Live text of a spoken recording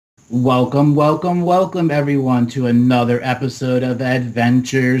Welcome, welcome, welcome, everyone, to another episode of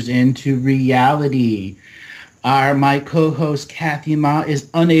Adventures into Reality. My co-host Kathy Ma is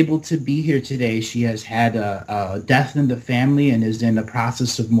unable to be here today. She has had a death in the family and is in the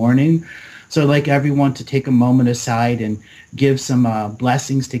process of mourning. So I'd like everyone to take a moment aside and give some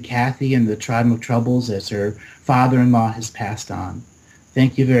blessings to Kathy and the Tribe of Troubles as her father-in-law has passed on.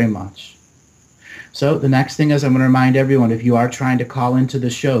 Thank you very much. So the next thing is I'm going to remind everyone, if you are trying to call into the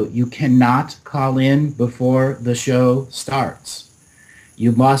show, you cannot call in before the show starts.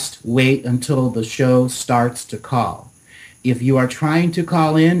 You must wait until the show starts to call. If you are trying to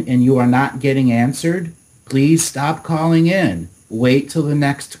call in and you are not getting answered, please stop calling in. Wait till the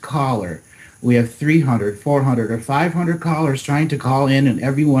next caller. We have 300, 400, or 500 callers trying to call in and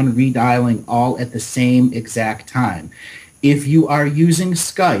everyone redialing all at the same exact time. If you are using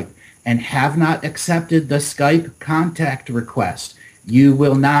Skype and have not accepted the Skype contact request, you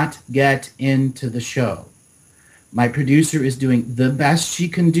will not get into the show. My producer is doing the best she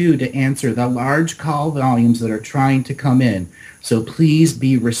can do to answer the large call volumes that are trying to come in. So please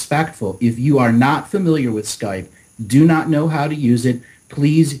be respectful. If you are not familiar with Skype, do not know how to use it,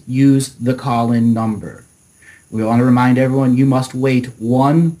 please use the call-in number. We want to remind everyone you must wait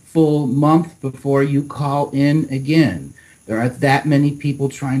 1 full month before you call in again. There are that many people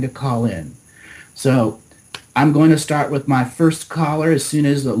trying to call in. So I'm going to start with my first caller as soon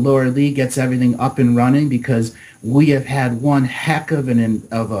as Laura Lee gets everything up and running, because we have had one heck of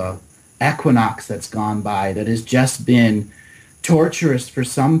a equinox that's gone by that has just been torturous for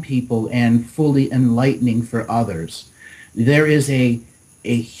some people and fully enlightening for others. There is a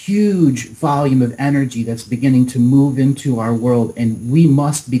huge volume of energy that's beginning to move into our world, and we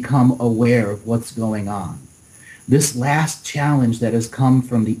must become aware of what's going on. This last challenge that has come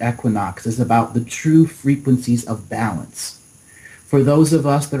from the equinox is about the true frequencies of balance. For those of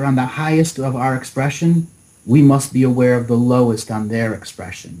us that are on the highest of our expression, we must be aware of the lowest on their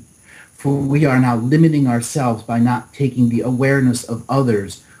expression. For we are now limiting ourselves by not taking the awareness of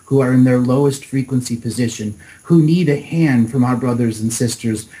others who are in their lowest frequency position, who need a hand from our brothers and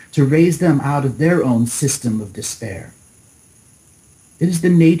sisters to raise them out of their own system of despair. It is the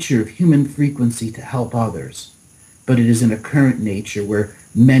nature of human frequency to help others, but it is in a current nature where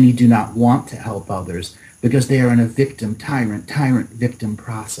many do not want to help others because they are in a tyrant-victim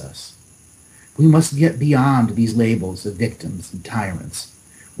process. We must get beyond these labels of victims and tyrants.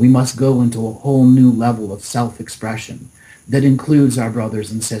 We must go into a whole new level of self-expression that includes our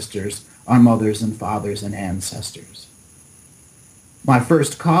brothers and sisters, our mothers and fathers and ancestors. My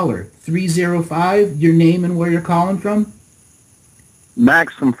first caller, 305, your name and where you're calling from?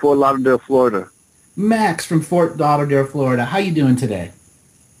 Max from Fort Lauderdale, Florida. Max from Fort Lauderdale, Florida. How you doing today?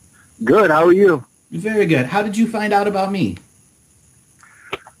 Good. How are you? Very good. How did you find out about me?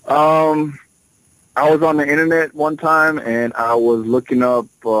 I was on the internet one time and I was looking up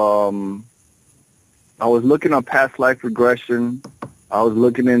past life regression. I was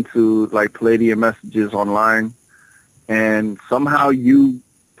looking into like Pleiadian messages online, and somehow you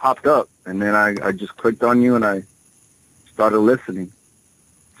popped up, and then I just clicked on you and I started listening.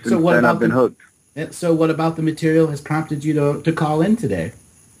 Since then I've been hooked. So what about the material has prompted you to call in today?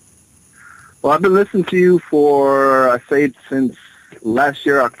 Well, I've been listening to you for, I say, since last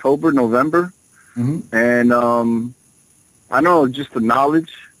year, October, November. Mm-hmm. And I know just the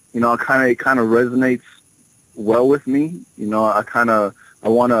knowledge, it kind of resonates well with me. I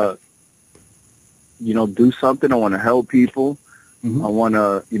want to, do something. I want to help people. Mm-hmm. I want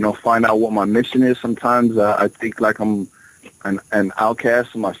to, find out what my mission is. Sometimes I think like I'm an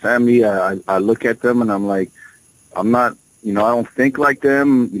outcast of my family. I look at them and I'm like, I'm not, I don't think like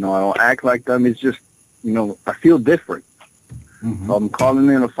them. I don't act like them. It's just, I feel different. Mm-hmm. So I'm calling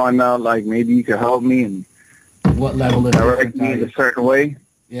in to find out, like, maybe you can help me and what level of direct me in a certain way.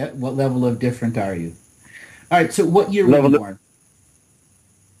 Yeah. What level of different are you? All right. So what year were you born?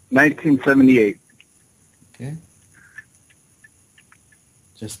 1978. Okay.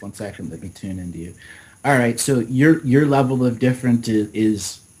 Just 1 second. Let me tune into you. All right. So your level of different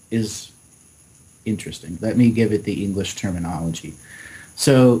is interesting. Let me give it the English terminology.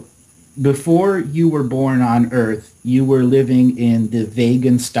 So before you were born on Earth, you were living in the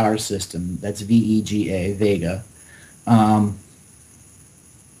Vegan star system. That's VEGA, Vega.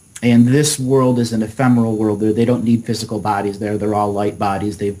 And this world is an ephemeral world. They don't need physical bodies there. They're all light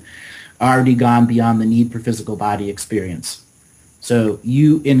bodies. They've already gone beyond the need for physical body experience. So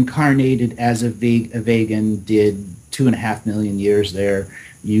you incarnated as a vegan, did 2.5 million years there.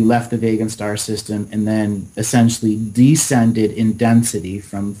 You left the Vegan star system and then essentially descended in density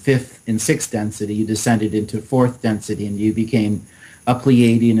from 5th and 6th density. You descended into 4th density and you became a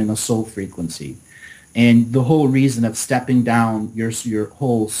Pleiadian, and a soul frequency. And the whole reason of stepping down your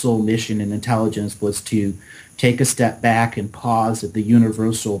whole soul mission and intelligence was to take a step back and pause at the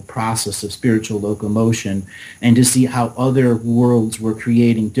universal process of spiritual locomotion and to see how other worlds were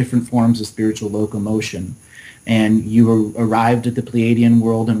creating different forms of spiritual locomotion. And you arrived at the Pleiadian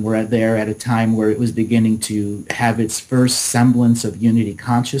world and were there at a time where it was beginning to have its first semblance of unity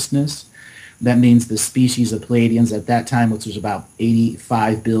consciousness. That means the species of Pleiadians at that time, which was about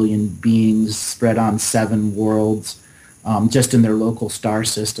 85 billion beings spread on 7 worlds, just in their local star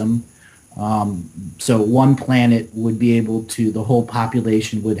system. So one planet would be able to, the whole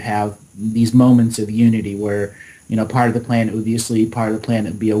population would have these moments of unity where, part of the planet would be asleep, part of the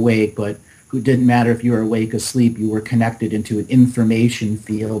planet would be awake, but it didn't matter if you were awake or asleep, you were connected into an information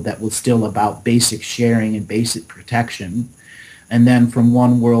field that was still about basic sharing and basic protection. And then from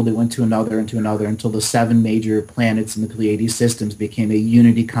one world, it went to another and to another until the 7 major planets in the Pleiades systems became a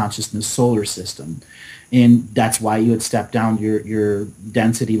unity consciousness solar system. And that's why you had stepped down your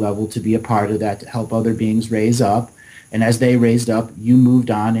density level to be a part of that, to help other beings raise up. And as they raised up, you moved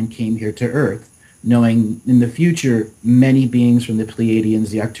on and came here to Earth, knowing in the future, many beings from the Pleiadians,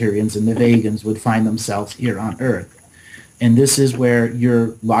 the Arcturians, and the Vegans would find themselves here on Earth. And this is where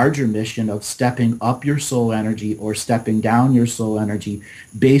your larger mission of stepping up your soul energy or stepping down your soul energy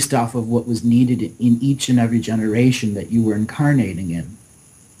based off of what was needed in each and every generation that you were incarnating in.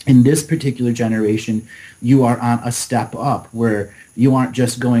 In this particular generation, you are on a step up where you aren't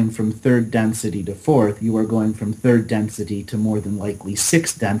just going from 3rd density to 4th, you are going from 3rd density to more than likely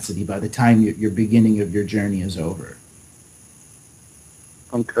 6th density by the time your beginning of your journey is over.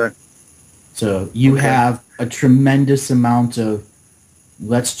 Okay. So you have a tremendous amount of,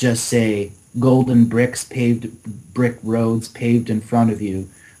 let's just say, golden bricks, brick roads paved in front of you,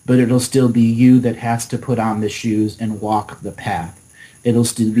 but it'll still be you that has to put on the shoes and walk the path. It'll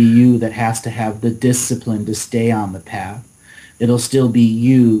still be you that has to have the discipline to stay on the path. It'll still be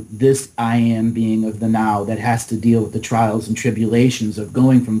you, this I am being of the now, that has to deal with the trials and tribulations of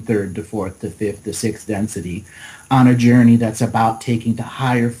going from 3rd to 4th to 5th to 6th density on a journey that's about taking to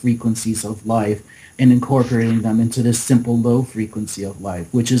higher frequencies of life and incorporating them into this simple low frequency of life,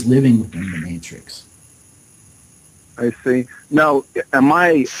 which is living within the matrix. I see. Now, am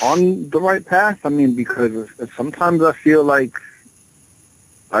I on the right path? I mean, because sometimes I feel like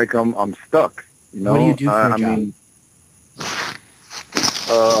I'm stuck. What do you do for a job?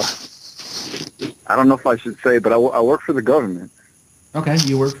 I don't know if I should say, but I work for the government. Okay,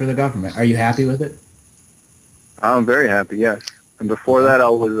 you work for the government. Are you happy with it? I'm very happy, yes. And before that, I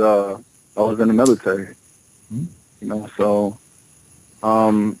was in the military. Mm-hmm. So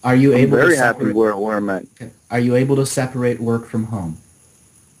are you able? I'm very happy where I'm at. Okay. Are you able to separate work from home?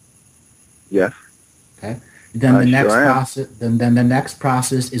 Yes. Okay. Then the next process. Then the next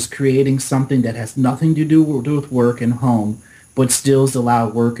process is creating something that has nothing to do with work and home, but still allow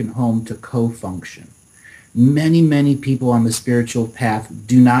work and home to co-function. Many, many people on the spiritual path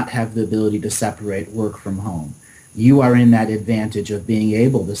do not have the ability to separate work from home. You are in that advantage of being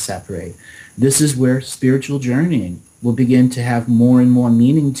able to separate. This is where spiritual journeying will begin to have more and more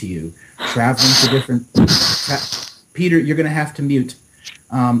meaning to you. Traveling to different... Peter, you're going to have to mute.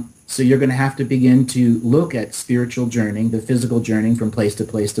 So you're going to have to begin to look at spiritual journeying, the physical journeying from place to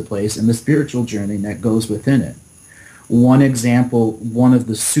place to place, and the spiritual journeying that goes within it. One example, one of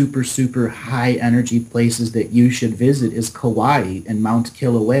the super, super high energy places that you should visit is Kauai and Mount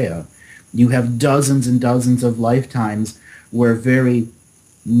Kilauea. You have dozens and dozens of lifetimes where very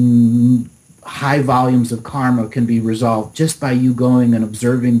high volumes of karma can be resolved just by you going and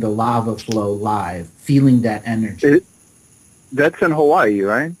observing the lava flow live, feeling that energy. That's in Hawaii,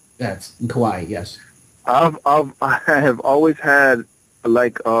 right? That's in Kauai, yes. I have always had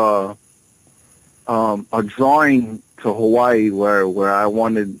like a drawing to Hawaii where I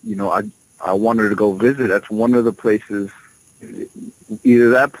wanted, I wanted to go visit. That's one of the places.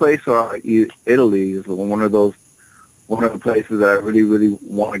 Either that place or Italy is one of the places that I really, really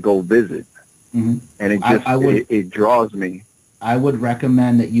want to go visit. Mm-hmm. And it just it draws me. I would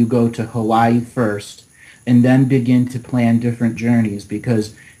recommend that you go to Hawaii first and then begin to plan different journeys,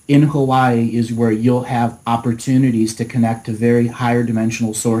 because in Hawaii is where you'll have opportunities to connect to very higher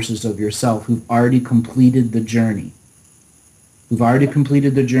dimensional sources of yourself who've already completed the journey. Who've already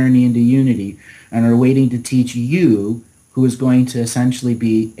completed the journey into unity and are waiting to teach you, who is going to essentially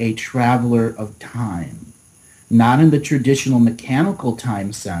be a traveler of time. Not in the traditional mechanical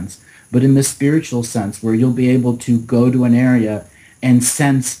time sense, but in the spiritual sense, where you'll be able to go to an area and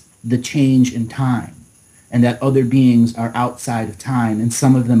sense the change in time, and that other beings are outside of time, and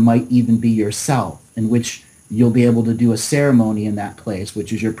some of them might even be yourself, in which you'll be able to do a ceremony in that place,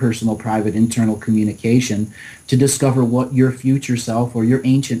 which is your personal, private, internal communication, to discover what your future self or your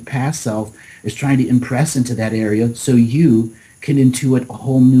ancient past self is trying to impress into that area, so you can intuit a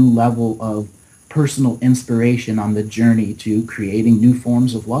whole new level of personal inspiration on the journey to creating new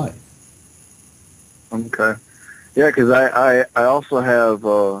forms of life. Okay. Yeah, because I also have,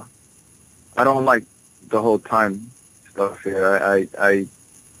 I don't like the whole time stuff here.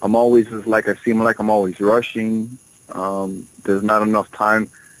 I'm always, it's like I seem like I'm always rushing. There's not enough time,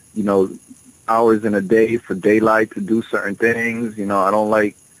 hours in a day for daylight to do certain things. I don't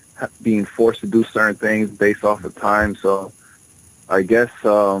like being forced to do certain things based off of time. So I guess,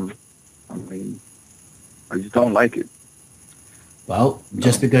 I just don't like it. Well,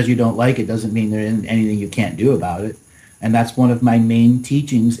 just because you don't like it doesn't mean there isn't anything you can't do about it. And that's one of my main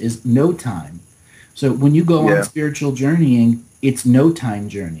teachings is no time. So when you go on spiritual journeying, it's no time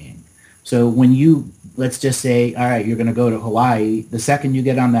journeying. So when you, let's just say, all right, you're going to go to Hawaii, the second you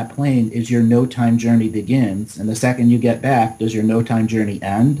get on that plane is your no time journey begins. And the second you get back, does your no time journey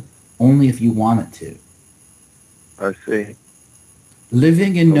end? Only if you want it to. I see.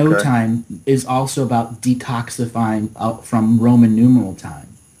 Living in no time is also about detoxifying out from Roman numeral time.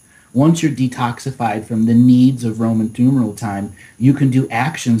 Once you're detoxified from the needs of Roman numeral time, you can do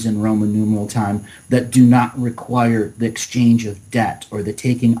actions in Roman numeral time that do not require the exchange of debt or the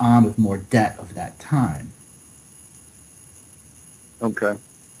taking on of more debt of that time. Okay.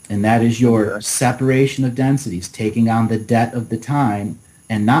 And that is your separation of densities, taking on the debt of the time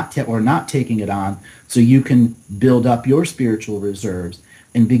and not taking it on, so you can build up your spiritual reserves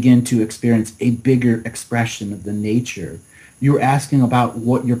and begin to experience a bigger expression of the nature. You're asking about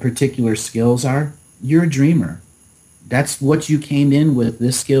what your particular skills are. You're a dreamer. That's what you came in with.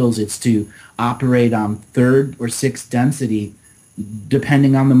 This skills, it's to operate on third or sixth density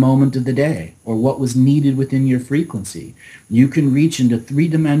depending on the moment of the day or what was needed within your frequency. You can reach into 3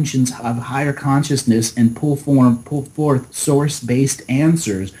 dimensions of higher consciousness and pull forth source-based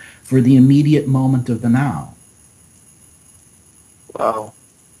answers for the immediate moment of the now. Wow.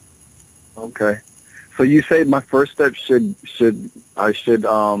 Okay. So you say my first step should visit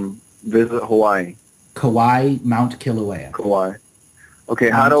Hawaii. Kauai, Mount Kilauea. Kauai. Okay,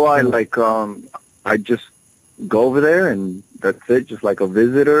 how do I I just go over there and that's it, just like a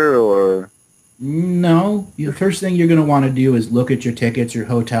visitor, or? No. The first thing you're going to want to do is look at your tickets, your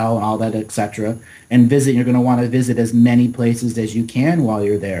hotel, and all that, etc., and visit. You're going to want to visit as many places as you can while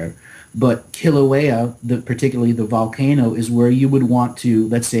you're there. But Kilauea, particularly the volcano, is where you would want to,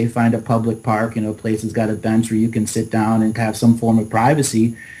 let's say, find a public park, a place that's got a bench where you can sit down and have some form of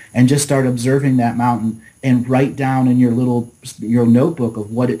privacy and just start observing that mountain and write down in your notebook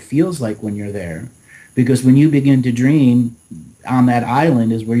of what it feels like when you're there. Because when you begin to dream on that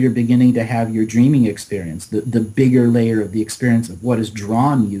island is where you're beginning to have your dreaming experience, the bigger layer of the experience of what has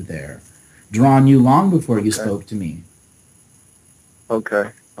drawn you there, drawn you long before you spoke to me.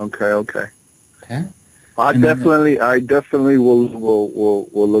 Okay. Okay. I definitely will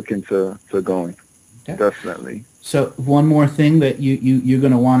look into going. Okay. Definitely. So one more thing that you're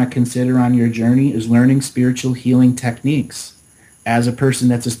going to want to consider on your journey is learning spiritual healing techniques. As a person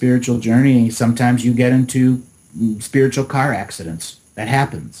that's a spiritual journey, sometimes you get into spiritual car accidents. That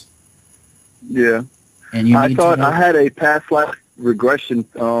happens. Yeah. And I had a past life regression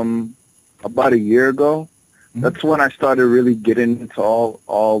about a year ago. Mm-hmm. That's when I started really getting into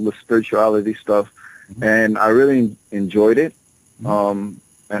all the spirituality stuff, mm-hmm. and I really enjoyed it. Mm-hmm.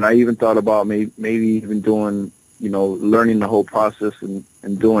 And I even thought about maybe even doing, learning the whole process and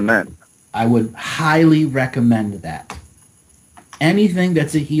doing that. I would highly recommend that. Anything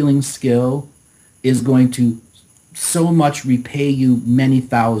that's a healing skill is going to so much repay you many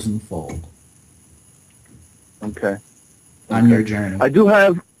thousandfold. Okay. On your journey. I do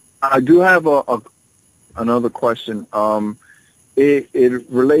have another question. It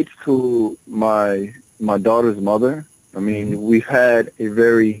relates to my daughter's mother. I mean, we've had a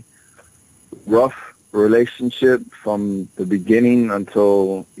very rough relationship from the beginning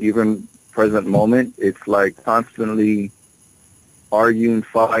until even present moment. It's like constantly arguing,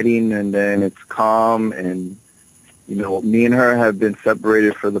 fighting, and then it's calm. And, me and her have been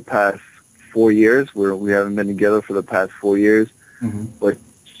separated for the past 4 years, where we haven't been together for the past 4 years. Mm-hmm. But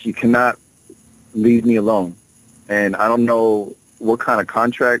she cannot leave me alone. And I don't know what kind of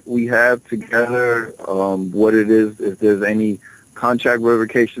contract we have together, what it is, if there's any contract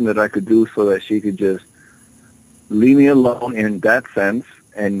revocation that I could do so that she could just leave me alone in that sense,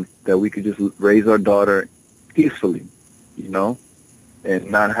 and that we could just raise our daughter peacefully,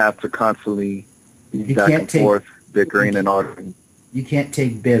 and not have to constantly be back and forth, bickering and arguing. You can't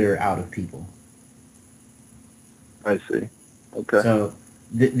take bitter out of people. I see. Okay. So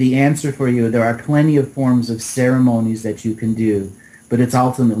the answer for you, there are plenty of forms of ceremonies that you can do, but it's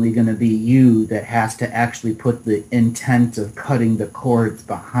ultimately going to be you that has to actually put the intent of cutting the cords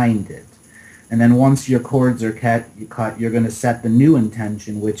behind it. And then once your cords are cut, you're going to set the new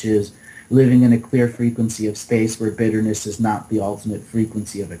intention, which is living in a clear frequency of space where bitterness is not the ultimate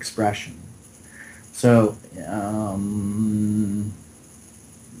frequency of expression. So,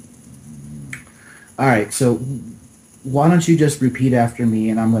 all right. So, why don't you just repeat after me,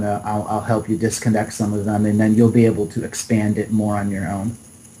 and I'll help you disconnect some of them, and then you'll be able to expand it more on your own.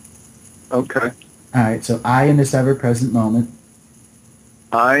 Okay. All right. So, I, in this ever-present moment,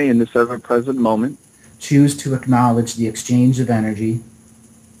 choose to acknowledge the exchange of energy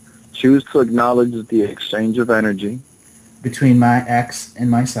between my ex and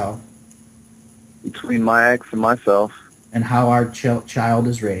myself, and how our child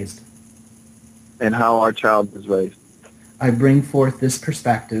is raised. I bring forth this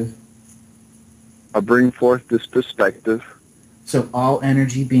perspective so all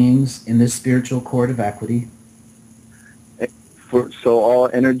energy beings in this spiritual cord of equity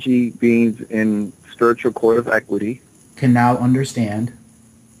can now understand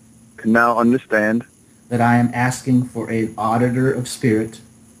that I am asking for an auditor of spirit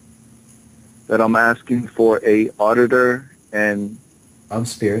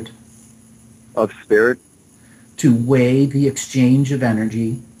of spirit to weigh the exchange of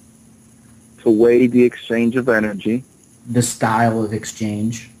energy, the style of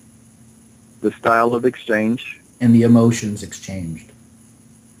exchange, and the emotions exchanged.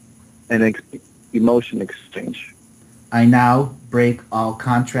 Emotion exchange. I now break all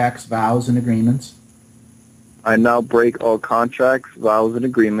contracts, vows, and agreements.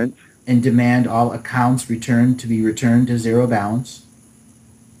 And demand all accounts returned to zero balance.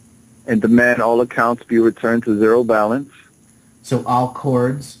 So all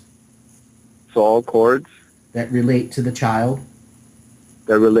cords that relate to the child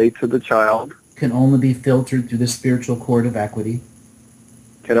can only be filtered through the spiritual cord of equity.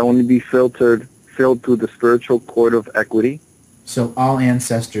 So all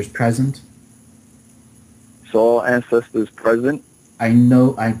ancestors present. I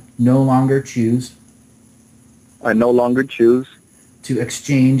no longer choose to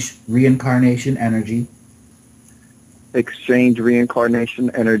exchange reincarnation energy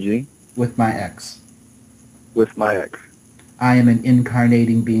with my ex. I am an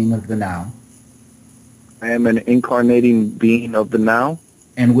incarnating being of the now.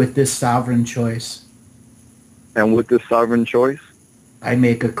 And with this sovereign choice, I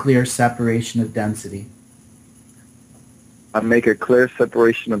make a clear separation of density. I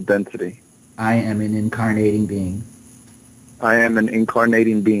am an incarnating being.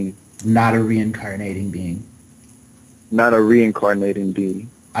 Not a reincarnating being.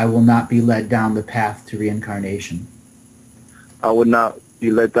 I will not be led down the path to reincarnation.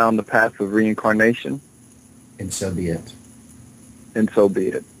 And so be it.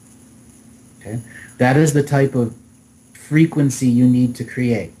 Okay? That is the type of frequency you need to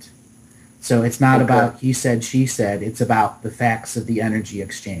create. So it's not about he said, she said. It's about the facts of the energy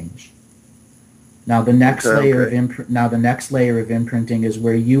exchange. Now the next layer of imprinting is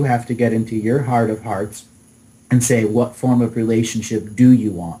where you have to get into your heart of hearts and say, what form of relationship do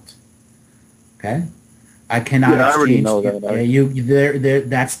you want? Okay? I cannot exchange. I already know that.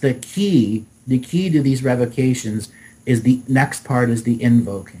 That's the key. The key to these revocations is the next part is the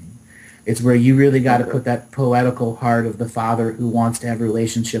invoking. It's where you really got to put that poetical heart of the father who wants to have a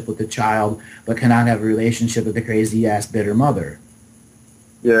relationship with the child but cannot have a relationship with the crazy-ass bitter mother.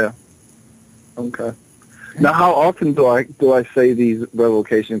 Yeah. Okay. Now, how often do I say these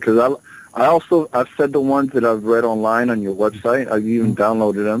revocations? Because I've said the ones that I've read online on your website. I've even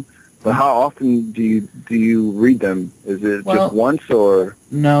downloaded them. But how often do you read them? Is it just once or?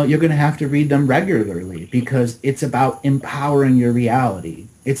 No, you're going to have to read them regularly because it's about empowering your reality.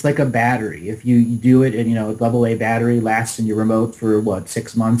 It's like a battery. If you do it and, a AA battery lasts in your remote for,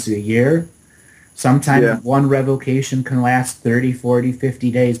 6 months or a year? Sometimes one revocation can last 30, 40, 50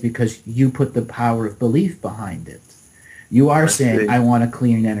 days because you put the power of belief behind it. You are saying, I want a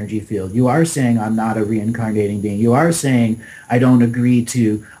clean energy field. You are saying, I'm not a reincarnating being. You are saying, I don't agree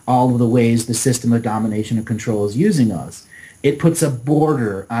to all of the ways the system of domination and control is using us. It puts a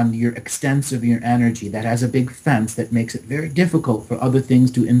border on your extent of your energy that has a big fence that makes it very difficult for other things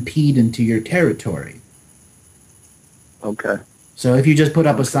to impede into your territory. Okay. So if you just put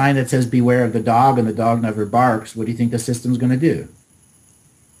up a sign that says, beware of the dog, and the dog never barks, what do you think the system's going to do?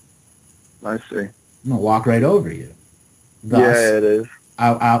 I see. It's going to walk right over you. Thus, it is.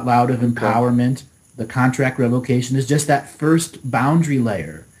 out loud of empowerment, The contract revocation is just that first boundary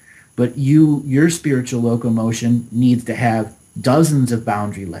layer. But your spiritual locomotion needs to have dozens of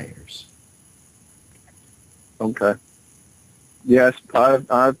boundary layers. Okay. Yes,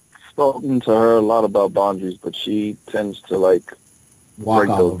 I've spoken to her a lot about boundaries, but she tends to Walk break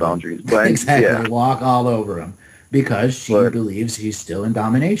all those over boundaries. them. But Exactly, yeah, walk all over them because she believes he's still in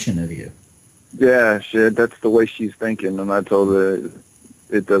domination of you. yeah, shit. That's the way she's thinking, and I told her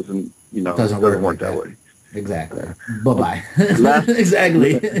it doesn't, Doesn't work like that way. Exactly. Bye-bye. Last,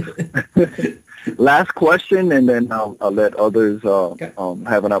 Exactly. last question, and then I'll let others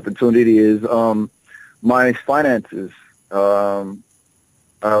have an opportunity. Is my finances?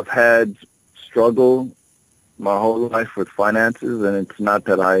 I've had struggle my whole life with finances, and it's not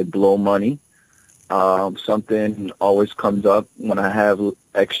that I blow money. Something always comes up when I have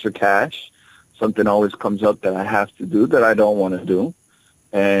extra cash. Something always comes up that I have to do that I don't want to do,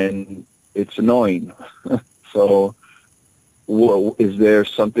 and it's annoying. So, is there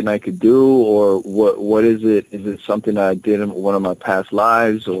something I could do, or what is it? Is it something that I did in one of my past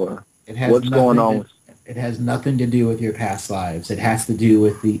lives, or what's going on? It has nothing to do with your past lives. It has to do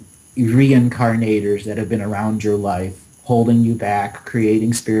with the reincarnators that have been around your life, holding you back,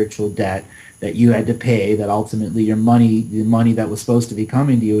 creating spiritual debt that you had to pay, that ultimately the money that was supposed to be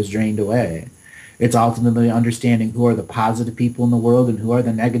coming to you was drained away. It's ultimately understanding who are the positive people in the world and who are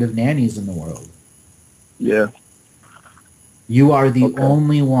the negative nannies in the world. Yeah. You are the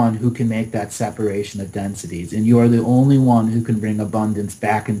only one who can make that separation of densities, and you are the only one who can bring abundance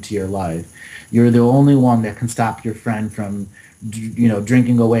back into your life. You're the only one that can stop your friend from,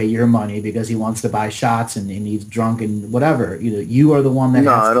 drinking away your money because he wants to buy shots and he's drunk and whatever. You are the one that.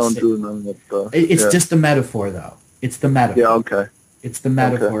 No, I don't do none of that. It's just a metaphor, though. It's the metaphor. Yeah. Okay. It's the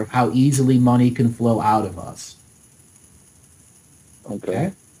metaphor of how easily money can flow out of us.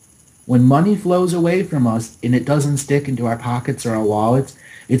 Okay? When money flows away from us and it doesn't stick into our pockets or our wallets,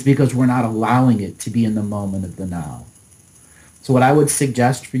 it's because we're not allowing it to be in the moment of the now. So what I would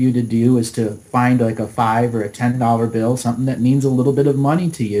suggest for you to do is to find like a $5 or a $10 bill, something that means a little bit of money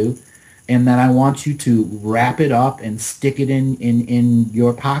to you, and then I want you to wrap it up and stick it in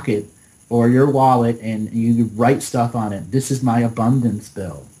your pocket or your wallet, and you write stuff on it. This is my abundance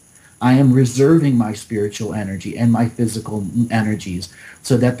bill. I am reserving my spiritual energy and my physical energies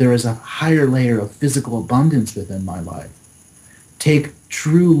so that there is a higher layer of physical abundance within my life. Take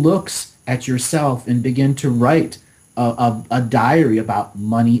true looks at yourself and begin to write a diary about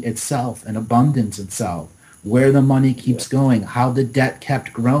money itself and abundance itself, where the money keeps going, how the debt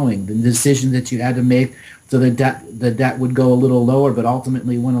kept growing, the decision that you had to make so the debt would go a little lower but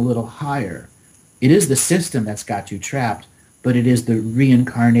ultimately went a little higher. It is the system that's got you trapped, but it is the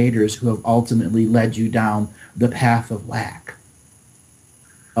reincarnators who have ultimately led you down the path of lack.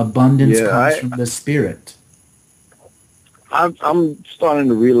 Abundance comes from the spirit. I'm starting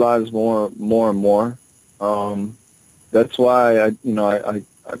to realize more and more. That's why I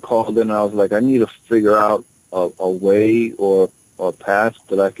called in and I was like, I need to figure out a way or a path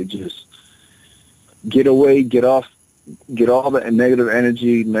that I could just get away, get all the negative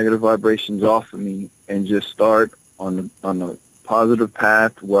energy, negative vibrations off of me, and just start on a positive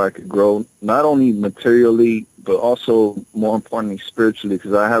path where I could grow not only materially but also more importantly spiritually,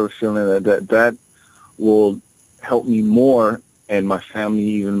 because I have a feeling that will help me more and my family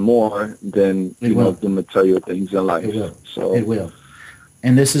even more than the material things in life. It will. So it will.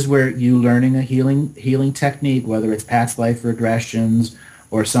 And this is where you learning a healing technique, whether it's past life regressions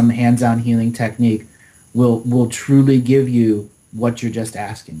or some hands-on healing technique, will truly give you what you're just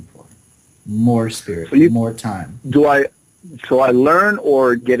asking for. More spirit, more time. Do I learn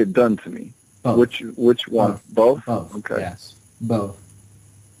or get it done to me? Both. Which one? Both? Both. Okay. Yes. Both.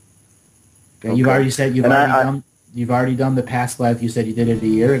 Okay. You've already said you've already done the past life. You said you did it a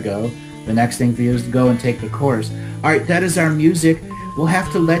year ago. The next thing for you is to go and take the course. All right, that is our music. We'll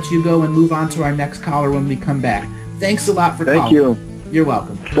have to let you go and move on to our next caller when we come back. Thanks a lot for calling. Thank you. You're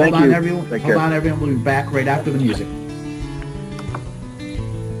welcome. Hold on, everyone. Hold on, everyone. We'll be back right after the music.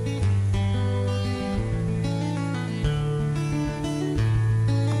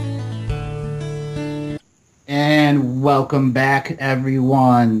 And welcome back,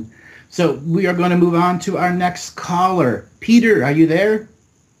 everyone. So we are going to move on to our next caller. Peter, are you there?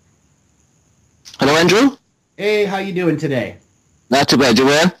 Hello, Andrew. Hey, how you doing today? Not too bad. You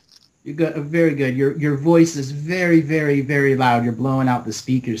well? You're good. Very good. Your voice is very, very, very loud. You're blowing out the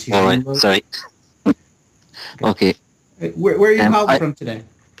speakers here. All right. Sorry. Okay. Where are you calling from today?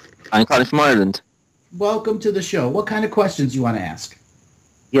 I'm calling from Ireland. Welcome to the show. What kind of questions you want to ask?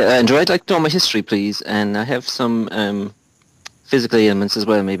 Yeah, Andrew, I'd like to know my history, please. And I have some physical ailments as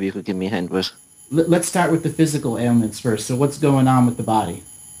well. Maybe you could give me a hand with. let's start with the physical ailments first. So what's going on with the body?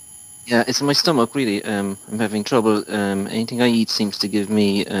 Yeah, it's in my stomach really. I'm having trouble. Anything I eat seems to give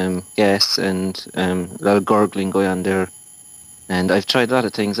me gas and a lot of gurgling going on there. And I've tried a lot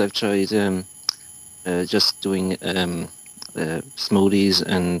of things. I've tried just doing smoothies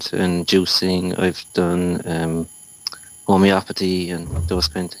and juicing. I've done homeopathy and those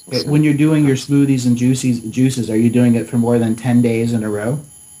kind of things. When you're doing your smoothies and juices, are you doing it for more than 10 days in a row?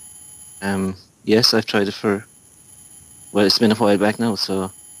 Yes, I've tried it for, well, it's been a while back now,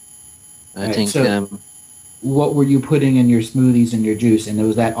 so I think... So what were you putting in your smoothies and your juice, and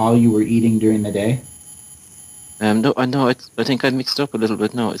was that all you were eating during the day? No, I think I mixed up a little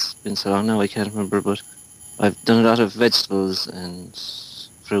bit now. It's been so long now, I can't remember, but I've done a lot of vegetables and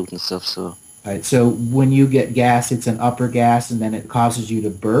fruit and stuff, so... All right, so when you get gas, it's an upper gas, and then it causes you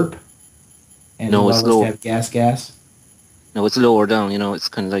to burp? And no, it's low. Have gas? No, it's lower down, it's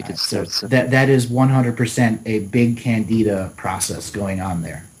kind of like right, it starts... So that is 100% a big candida process going on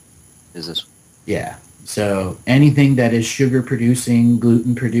there. Is it? Yeah. So anything that is sugar producing,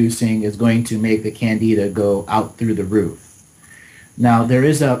 gluten producing is going to make the candida go out through the roof. Now, there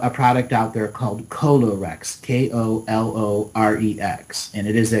is a product out there called Kolorex, K-O-L-O-R-E-X, and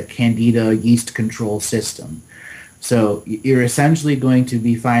it is a candida yeast control system. So you're essentially going to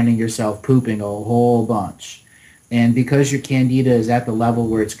be finding yourself pooping a whole bunch. And because your candida is at the level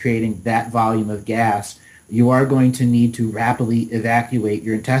where it's creating that volume of gas, you are going to need to rapidly evacuate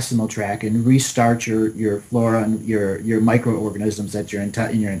your intestinal tract and restart your flora and your microorganisms that you're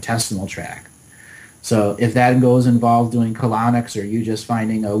in your intestinal tract. So if that involves doing colonics, or you just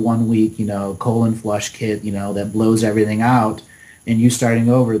finding a 1 week, colon flush kit, that blows everything out, and you starting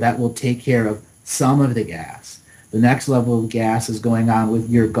over, that will take care of some of the gas. The next level of gas is going on with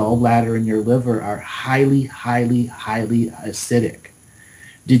your gallbladder and your liver are highly, highly, highly acidic.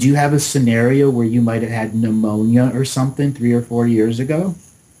 Did you have a scenario where you might have had pneumonia or something 3 or 4 years ago?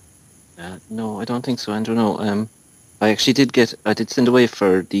 No, I don't think so, Andrew. No. I actually I did send away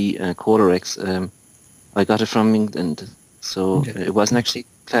for the Kolorex. I got it from England, so okay. It wasn't actually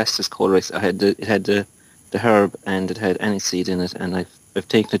classed as Kolorex. It had the herb, and it had aniseed in it, and I've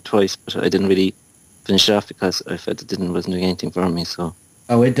taken it twice, but I didn't really finish it off because I felt it wasn't doing anything for me. So.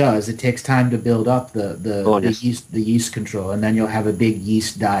 Oh, it does. It takes time to build up the yes. yeast control, and then you'll have a big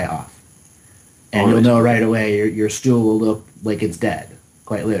yeast die-off. And you'll know right away your stool will look like it's dead,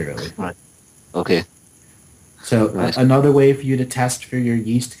 quite literally. Right. Okay. So another way for you to test for your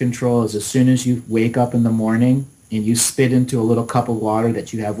yeast control is as soon as you wake up in the morning and you spit into a little cup of water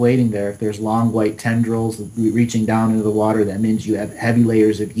that you have waiting there, if there's long white tendrils reaching down into the water, that means you have heavy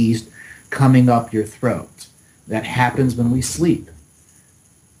layers of yeast coming up your throat. That happens when we sleep.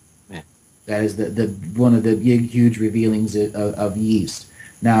 That is one of the big, huge revealings of yeast.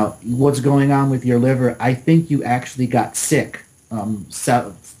 Now, what's going on with your liver? I think you actually got sick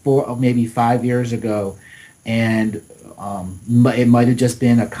 4, maybe 5 years ago, and it might have just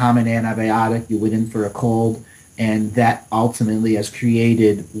been a common antibiotic. You went in for a cold, and that ultimately has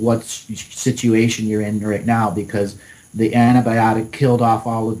created what situation you're in right now, because the antibiotic killed off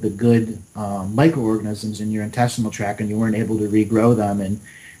all of the good microorganisms in your intestinal tract, and you weren't able to regrow them, and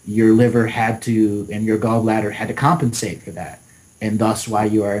your liver and your gallbladder had to compensate for that, and thus why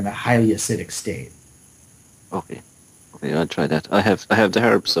you are in a highly acidic state. Okay, I'll try that. I have the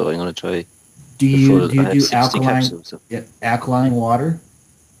herb, so I'm going to try. Do you do alkaline water?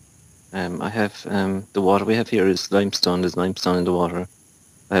 I have the water we have here is limestone. There's limestone in the water.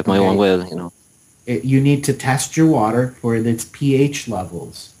 I have my own well, You need to test your water for its pH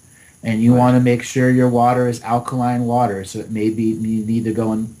levels. And you want to make sure your water is alkaline water. So it may be you need to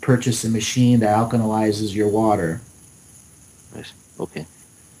go and purchase a machine that alkalizes your water. Right. Okay.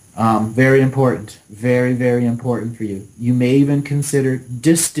 Very important. Very, very important for you. You may even consider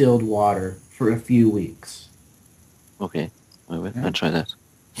distilled water for a few weeks. Okay. I'll try that.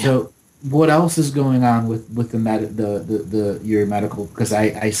 So what else is going on with your medical? Because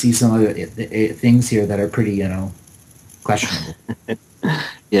I see some other things here that are pretty, questionable.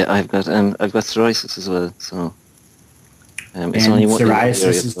 Yeah, I've got psoriasis as well. So, and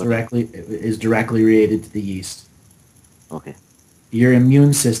psoriasis is directly related to the yeast. Okay. Your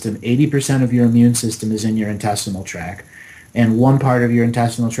immune system, 80% of your immune system is in your intestinal tract, and one part of your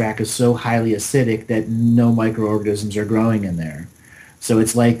intestinal tract is so highly acidic that no microorganisms are growing in there. So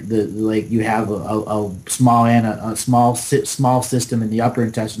it's like you have a small system in the upper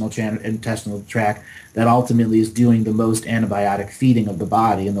intestinal tract that ultimately is doing the most antibiotic feeding of the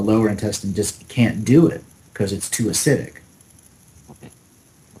body, and the lower intestine just can't do it because it's too acidic. Okay.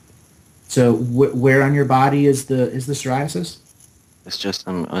 So where on your body is the psoriasis? It's just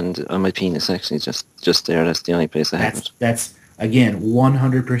on my penis, actually, just there. That's the only place I have it. That's again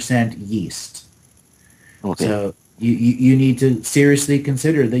 100% yeast. Okay. So you need to seriously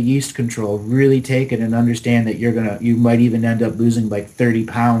consider the yeast control. Really take it and understand that you might even end up losing like 30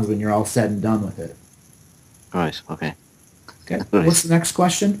 pounds when you're all said and done with it. All right. Okay. Okay. Right. What's the next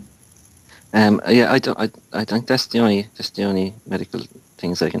question? Yeah, I think that's the only medical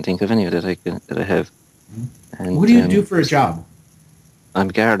things I can think of anyway that I have. And, what do you do for a job? I'm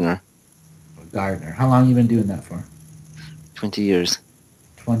a gardener. A gardener. How long have you been doing that for? 20 years.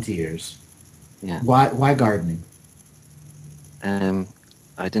 20 years. Yeah. Why gardening?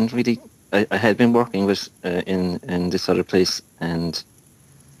 I didn't really. I had been working with in this other place, and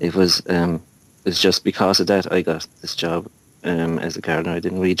it was just because of that I got this job as a gardener. I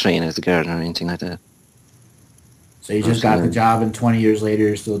didn't really train as a gardener or anything like that. So you just got the job, and 20 years later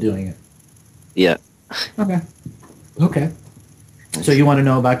you're still doing it? Yeah. Okay. So you want to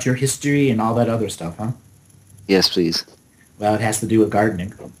know about your history and all that other stuff, huh? Yes, please. Well, it has to do with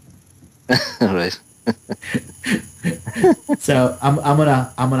gardening. All right. So I'm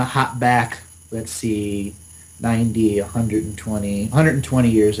gonna hop back. Let's see, 90, 120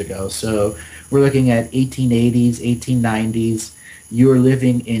 years ago. So we're looking at 1880s, 1890s. You were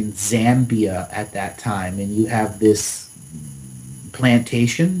living in Zambia at that time, and you have this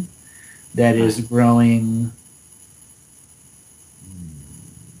plantation that is growing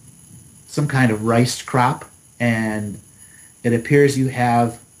some kind of rice crop, and it appears you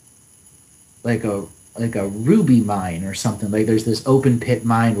have like a ruby mine or something. Like there's this open pit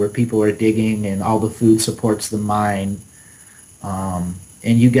mine where people are digging and all the food supports the mine.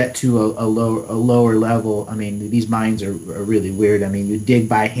 And you get to a lower level. I mean, these mines are really weird. I mean, you dig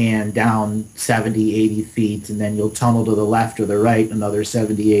by hand down 70, 80 feet, and then you'll tunnel to the left or the right another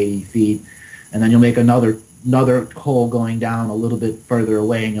 70, 80 feet, and then you'll make another hole going down a little bit further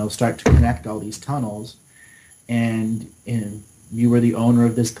away, and you'll start to connect all these tunnels. And you were the owner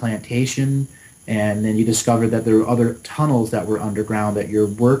of this plantation, and then you discovered that there were other tunnels that were underground that your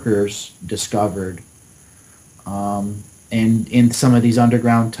workers discovered. And in some of these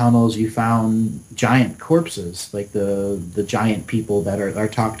underground tunnels, you found giant corpses, like the giant people that are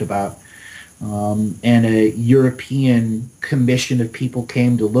talked about. And a European commission of people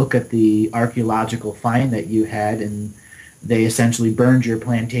came to look at the archaeological find that you had, and they essentially burned your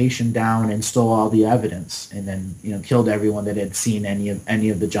plantation down and stole all the evidence, and then killed everyone that had seen any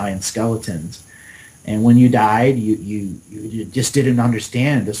of the giant skeletons. And when you died, you just didn't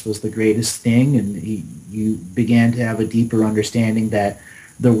understand this was the greatest thing, and you began to have a deeper understanding that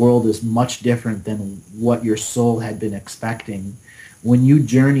the world is much different than what your soul had been expecting. When you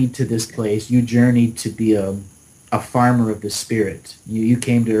journeyed to this place, you journeyed to be a farmer of the spirit. You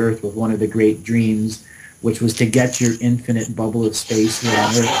came to Earth with one of the great dreams, which was to get your infinite bubble of space here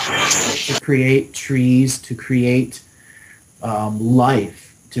on Earth, to create trees, to create life,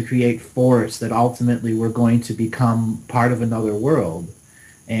 to create forests that ultimately were going to become part of another world.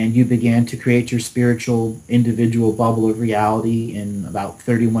 And you began to create your spiritual individual bubble of reality. In about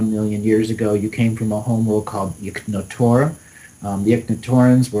 31 million years ago, you came from a homeworld called Yignotora. The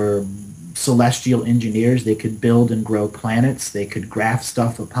Yignotorans were celestial engineers. They could build and grow planets. They could graft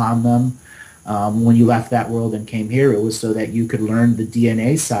stuff upon them. When you left that world and came here, it was so that you could learn the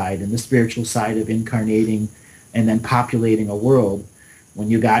DNA side and the spiritual side of incarnating and then populating a world. When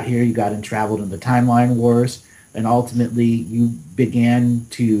you got here, you got and traveled in the timeline wars, and ultimately you began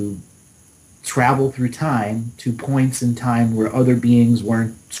to travel through time to points in time where other beings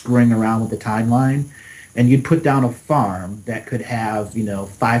weren't screwing around with the timeline, and you'd put down a farm that could have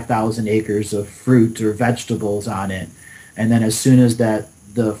 5,000 acres of fruit or vegetables on it, and then as soon as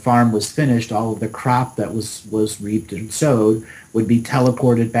the farm was finished, all of the crop that was reaped and sowed would be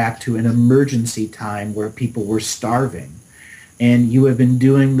teleported back to an emergency time where people were starving. And you have been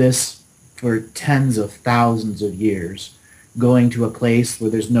doing this for tens of thousands of years, going to a place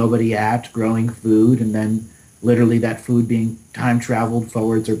where there's nobody at, growing food, and then literally that food being time traveled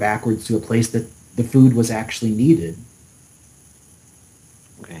forwards or backwards to a place that the food was actually needed.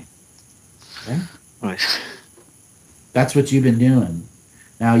 Okay. Okay? Right. That's what you've been doing.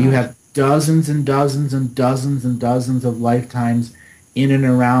 Now you have dozens and dozens and dozens and dozens of lifetimes in and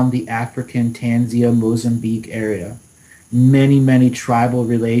around the African, Tanzania, Mozambique area. Many, many tribal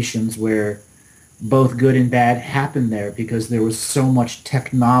relations where both good and bad happened there because there was so much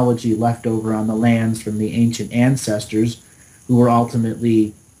technology left over on the lands from the ancient ancestors who were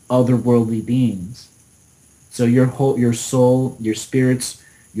ultimately otherworldly beings. So your soul, your spirits,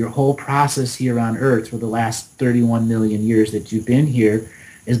 your whole process here on Earth for the last 31 million years that you've been here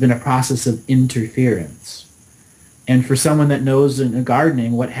has been a process of interference. And for someone that knows in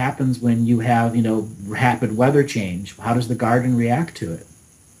gardening, what happens when you have, rapid weather change? How does the garden react to it?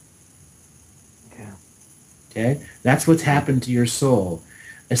 Yeah. Okay? That's what's happened to your soul.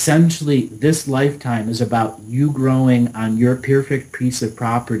 Essentially, this lifetime is about you growing on your perfect piece of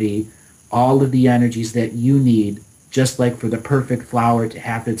property all of the energies that you need, just like for the perfect flower to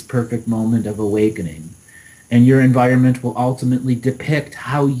have its perfect moment of awakening. And your environment will ultimately depict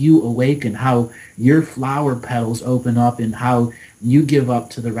how you awaken, how your flower petals open up, and how you give up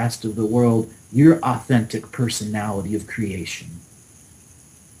to the rest of the world your authentic personality of creation.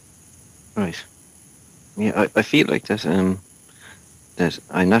 Right. Yeah, I feel like that. That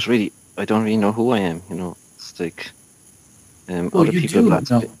I don't really know who I am. It's like Well, other people have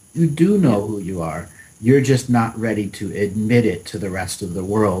lots of it. you do know who you are. You're just not ready to admit it to the rest of the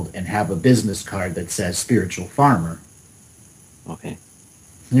world and have a business card that says spiritual farmer. Okay.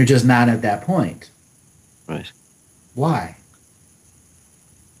 You're just not at that point. Right. Why?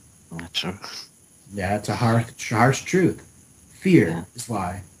 I'm not sure. Yeah, it's a harsh truth. Fear is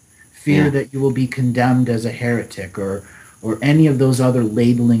why. Fear Yeah. that you will be condemned as a heretic or any of those other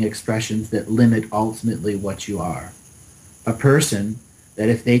labeling expressions that limit ultimately what you are. A person that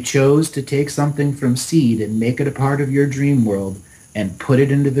if they chose to take something from seed and make it a part of your dream world and put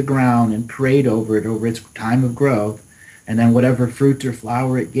it into the ground and prayed over it over its time of growth, and then whatever fruit or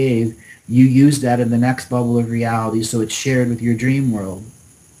flower it gave, you use that in the next bubble of reality so it's shared with your dream world.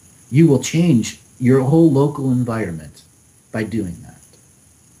 You will change your whole local environment by doing that.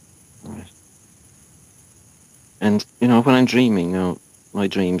 Right. And when I'm dreaming, my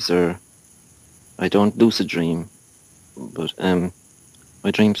dreams are. I don't lucid dream, but my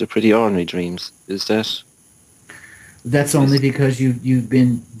dreams are pretty ordinary dreams. Is that? That's only because you've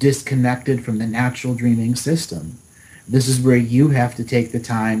been disconnected from the natural dreaming system. This is where you have to take the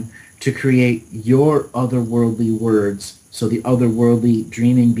time to create your otherworldly words so the otherworldly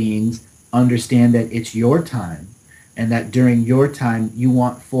dreaming beings understand that it's your time and that during your time you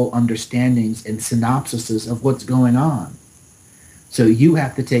want full understandings and synopsises of what's going on. So you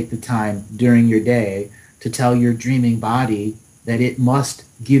have to take the time during your day to tell your dreaming body that it must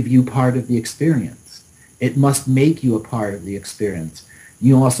give you part of the experience. It must make you a part of the experience.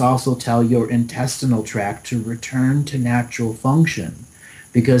 You must also tell your intestinal tract to return to natural function,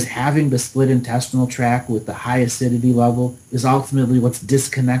 because having the split intestinal tract with the high acidity level is ultimately what's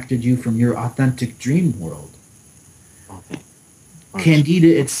disconnected you from your authentic dream world. Okay.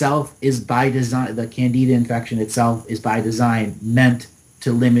 Candida itself is by design, the Candida infection itself is by design meant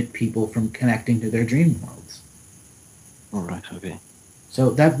to limit people from connecting to their dream worlds. All right. Okay.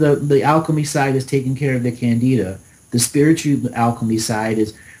 So that the alchemy side is taking care of the Candida. The spiritual alchemy side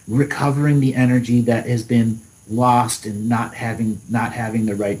is recovering the energy that has been lost and not having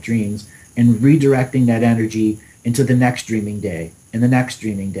the right dreams, and redirecting that energy into the next dreaming day, and the next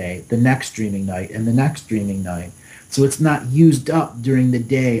dreaming day, the next dreaming night, and the next dreaming night. So it's not used up during the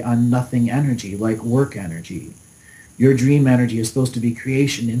day on nothing energy, like work energy. Your dream energy is supposed to be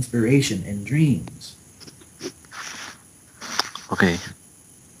creation, inspiration, and dreams. Okay.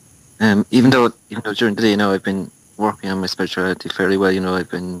 Even though during the day, I've been working on my spirituality fairly well.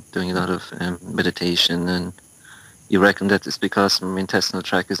 I've been doing a lot of meditation, and you reckon that it's because my intestinal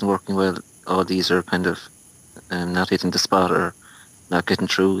tract isn't working well. All these are kind of not hitting the spot or not getting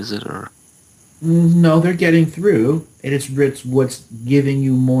through, is it? Or No, they're getting through. It's what's giving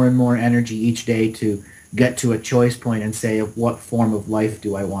you more and more energy each day to get to a choice point and say, what form of life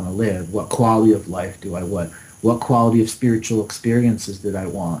do I want to live? What quality of life do I want? What quality of spiritual experiences did I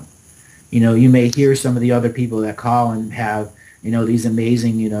want? You may hear some of the other people that call and have, these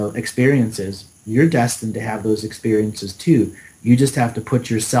amazing, experiences. You're destined to have those experiences too. You just have to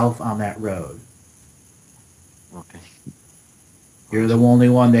put yourself on that road. okay. You're the only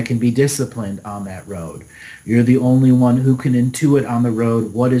one that can be disciplined on that road. You're the only one who can intuit on the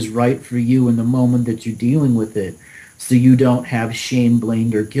road what is right for you in the moment that you're dealing with it, so you don't have shame,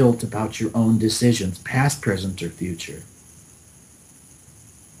 blame, or guilt about your own decisions, past, present, or future.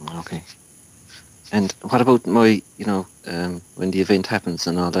 Okay. And what about my, when the event happens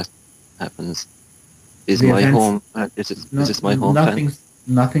and all that happens, is my home, is this my home planet?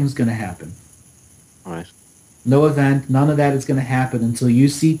 Nothing's going to happen. All right. No event, none of that is going to happen until you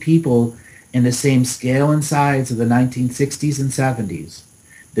see people in the same scale and size of the 1960s and 70s.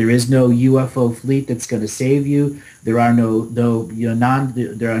 There is no UFO fleet that's going to save you. There are nothing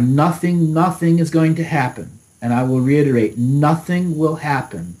is going to happen. And I will reiterate, nothing will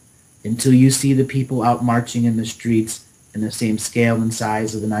happen until you see the people out marching in the streets in the same scale and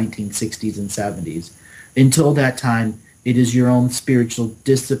size of the 1960s and 70s. Until that time, it is your own spiritual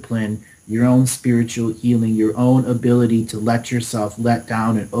discipline, your own spiritual healing, your own ability to let yourself let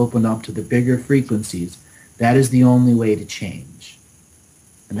down and open up to the bigger frequencies, that is the only way to change.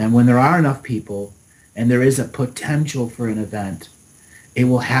 And then when there are enough people and there is a potential for an event, it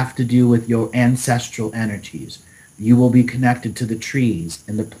will have to do with your ancestral energies. You will be connected to the trees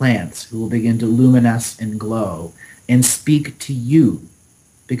and the plants who will begin to luminesce and glow and speak to you,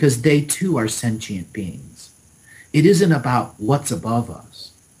 because they too are sentient beings. It isn't about what's above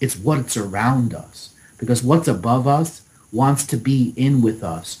us. It's what's around us, because what's above us wants to be in with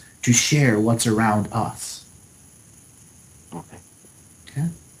us to share what's around us. Okay. Okay?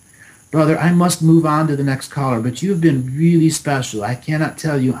 Brother, I must move on to the next caller, but you've been really special. I cannot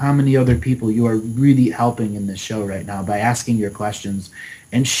tell you how many other people you are really helping in this show right now by asking your questions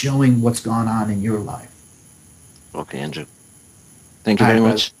and showing what's gone on in your life. Okay, Andrew. Thank you very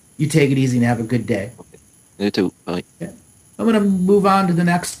much. You take it easy and have a good day. Okay. You too. Bye. Okay. I'm going to move on to the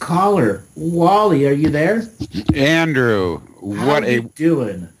next caller. Wally, are you there? Andrew, what How you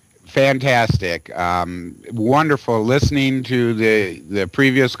doing? Fantastic. Wonderful listening to the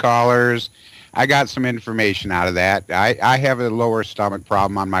previous callers. I got some information out of that. I have a lower stomach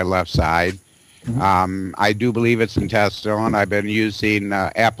problem on my left side. Mm-hmm. I do believe it's intestinal, and I've been using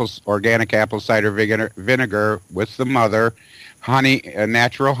organic apple cider vinegar with the mother, honey,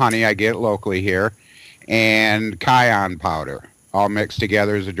 natural honey I get locally here, and cayenne powder, all mixed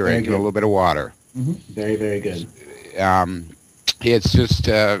together as a drink, and a little bit of water. Mm-hmm. Very, very good. It's just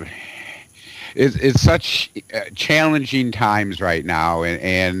it's such challenging times right now,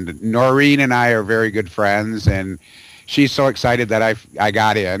 and Noreen and I are very good friends, and she's so excited that I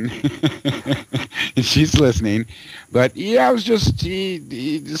got in. And she's listening. But yeah, I was just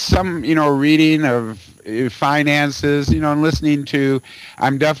some reading of finances, and listening to.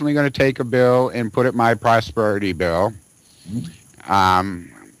 I'm definitely going to take a bill and put it my prosperity bill.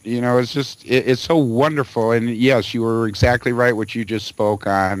 It's just it's so wonderful. And yes, you were exactly right what you just spoke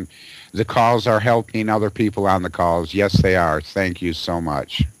on. The calls are helping other people on the calls. Yes, they are. Thank you so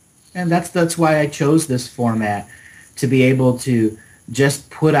much. And that's why I chose this format, to be able to just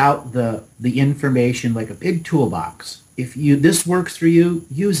put out the information like a big toolbox. If this works for you,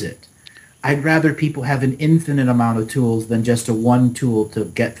 use it. I'd rather people have an infinite amount of tools than just a one tool to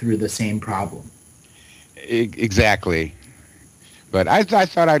get through the same problem. Exactly. But I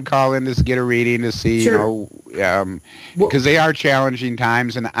thought I'd call in to get a reading to see, sure. Because they are challenging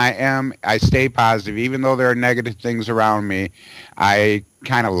times, and I stay positive. Even though there are negative things around me, I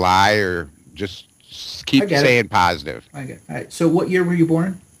kind of lie or just keep saying positive. I get it. All right. So what year were you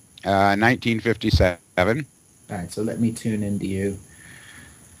born? 1957. All right. So let me tune into you.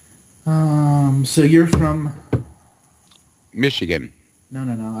 So you're from? Michigan. No.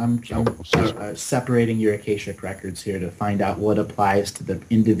 I'm separating your Akashic records here to find out what applies to the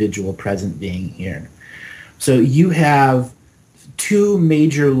individual present being here. So you have two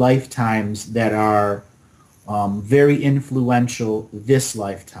major lifetimes that are very influential this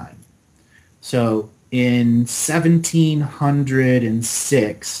lifetime. So in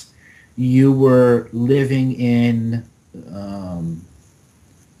 1706, you were living in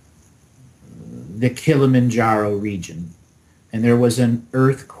the Kilimanjaro region, and there was an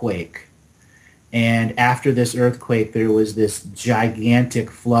earthquake. And after this earthquake, there was this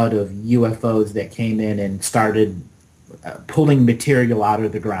gigantic flood of UFOs that came in and started pulling material out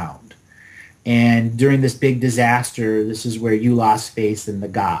of the ground. And during this big disaster, this is where you lost faith in the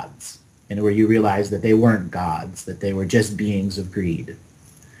gods, and where you realized that they weren't gods, that they were just beings of greed.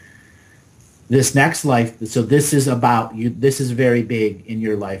 This next life, so this is about you. This is very big in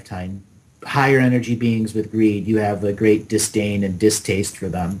your lifetime. Higher energy beings with greed, you have a great disdain and distaste for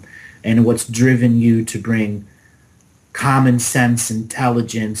them. And what's driven you to bring common sense,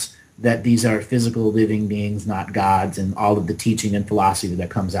 intelligence, that these are physical living beings, not gods, and all of the teaching and philosophy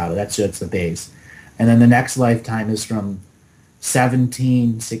that comes out of that. So that's the base. And then the next lifetime is from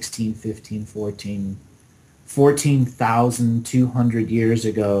 14,200 years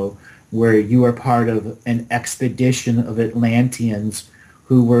ago, where you are part of an expedition of Atlanteans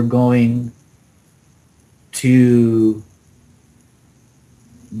who were going to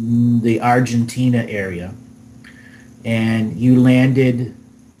the Argentina area, and you landed.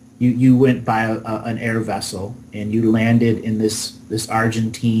 You went by an air vessel, and you landed in this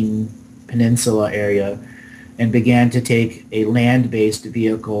Argentine peninsula area, and began to take a land-based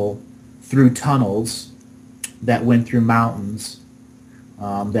vehicle through tunnels that went through mountains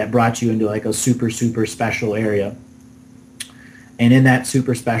that brought you into like a super special area. And in that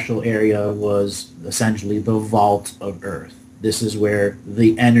super special area was essentially the vault of Earth. This is where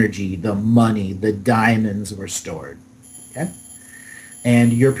the energy, the money, the diamonds were stored. Okay?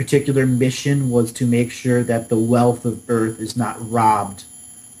 And your particular mission was to make sure that the wealth of Earth is not robbed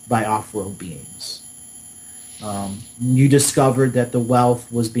by off-world beings. You discovered that the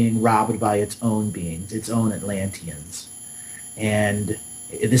wealth was being robbed by its own beings, its own Atlanteans. And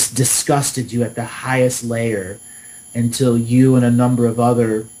this disgusted you at the highest layer until you and a number of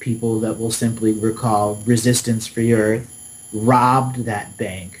other people that will simply recall Resistance Free Earth robbed that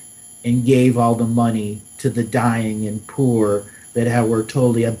bank and gave all the money to the dying and poor that were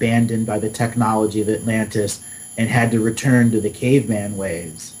totally abandoned by the technology of Atlantis and had to return to the caveman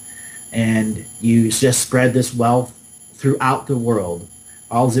ways. And you just spread this wealth throughout the world.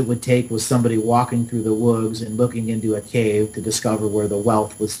 All it would take was somebody walking through the woods and looking into a cave to discover where the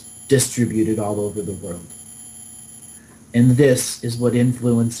wealth was distributed all over the world. And this is what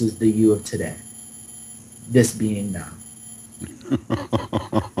influences the you of today. This being now.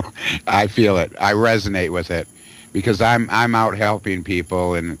 I feel it. I resonate with it because I'm out helping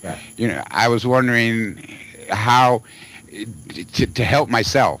people, and I was wondering how to help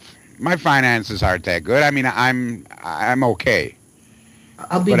myself. My finances aren't that good. I mean, I'm okay.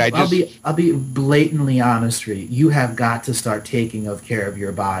 I'll be blatantly honest with you. You have got to start taking care of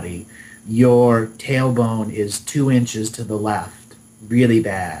your body. Your tailbone is 2 inches to the left, really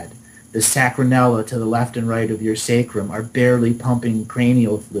bad. The sacronella to the left and right of your sacrum are barely pumping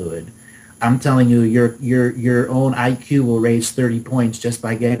cranial fluid. I'm telling you, your own IQ will raise 30 points just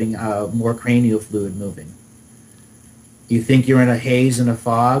by getting more cranial fluid moving. You think you're in a haze and a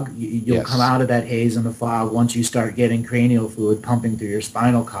fog? You'll come out of that haze and the fog once you start getting cranial fluid pumping through your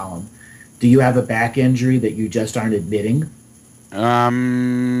spinal column. Do you have a back injury that you just aren't admitting?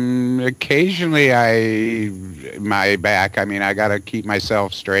 Occasionally my back, I mean, I got to keep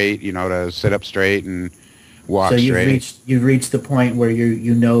myself straight, to sit up straight and walk straight. So you've reached the point where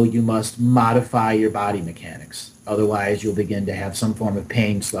you must modify your body mechanics. Otherwise, you'll begin to have some form of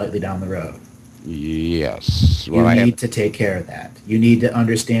pain slightly down the road. Yes. Well, you need to take care of that. You need to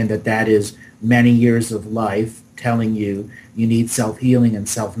understand that is many years of life telling you need self-healing and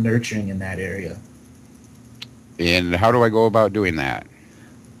self-nurturing in that area. And how do I go about doing that?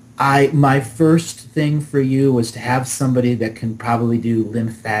 My first thing for you was to have somebody that can probably do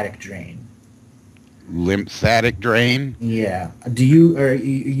lymphatic drain. Lymphatic drain? Yeah. Are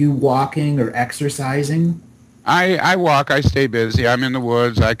you walking or exercising? I walk. I stay busy. I'm in the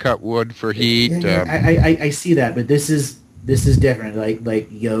woods. I cut wood for heat. I see that, but this is different, like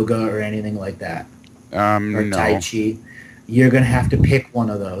yoga or anything like that. Or no. Tai Chi. You're going to have to pick one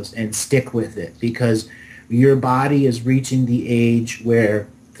of those and stick with it because your body is reaching the age where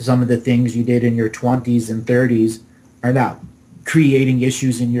some of the things you did in your 20s and 30s are now creating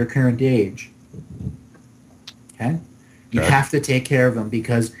issues in your current age. Okay? You have to take care of them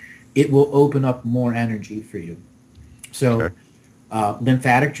because it will open up more energy for you. So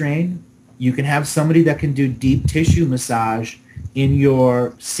lymphatic drain, you can have somebody that can do deep tissue massage in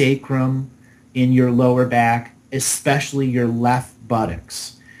your sacrum, in your lower back, especially your left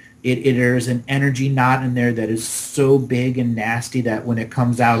buttocks. There's an energy knot in there that is so big and nasty that when it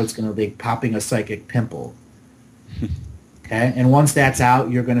comes out, it's going to be popping a psychic pimple. Okay? And once that's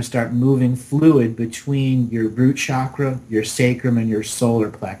out, you're going to start moving fluid between your root chakra, your sacrum, and your solar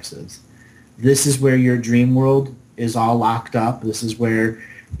plexus. This is where your dream world is all locked up. This is where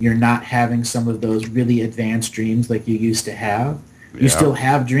you're not having some of those really advanced dreams like you used to have. You still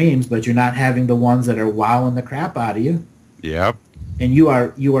have dreams, but you're not having the ones that are wowing the crap out of you. Yep. And you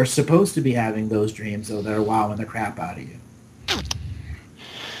are supposed to be having those dreams, though, that are wowing the crap out of you.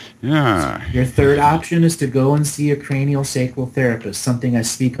 Yeah. Your third option is to go and see a cranial sacral therapist, something I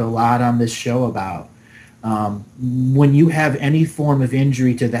speak a lot on this show about. When you have any form of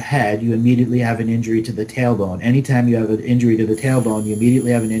injury to the head, you immediately have an injury to the tailbone. Anytime you have an injury to the tailbone, you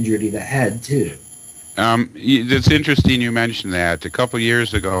immediately have an injury to the head, too. It's interesting you mentioned that. A couple of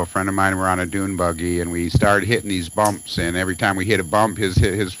years ago, a friend of mine were on a dune buggy, and we started hitting these bumps, and every time we hit a bump,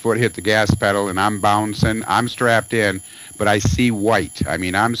 his foot hit the gas pedal, and I'm bouncing. I'm strapped in, but I see white. I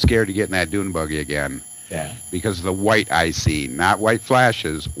mean, I'm scared to get in that dune buggy again. Yeah. Because of the white I see. Not white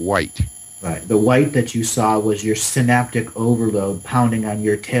flashes, white. Right. The white that you saw was your synaptic overload pounding on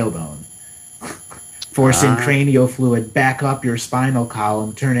your tailbone, forcing cranial fluid back up your spinal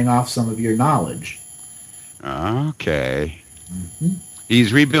column, turning off some of your knowledge. Okay. Mm-hmm.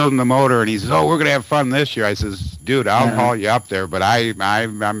 He's rebuilding the motor, and he says, "Oh, we're gonna have fun this year." I says, "Dude, I'll haul you up there, but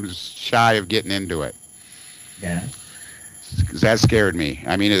I'm shy of getting into it." Yeah. Because that scared me.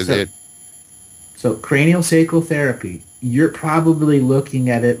 I mean, So cranial sacral therapy, you're probably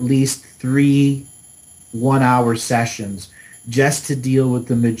looking at least 3 one-hour sessions just to deal with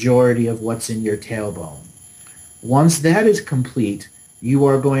the majority of what's in your tailbone. Once that is complete, you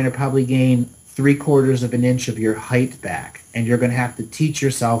are going to probably gain 3/4 of an inch of your height back, and you're going to have to teach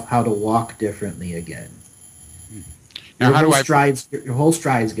yourself how to walk differently again. Now, your whole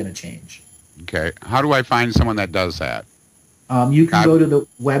stride is going to change. Okay. How do I find someone that does that? You can go to the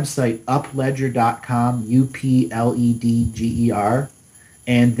website upledger.com, UPLEDGER,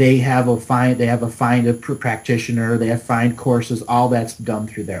 and they have a find a practitioner, they have find courses, all that's done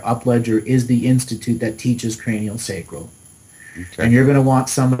through there. Upledger is the institute that teaches cranial sacral. Okay. And you're going to want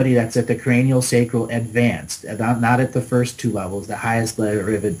somebody that's at the cranial sacral advanced, not at the first 2 levels, the highest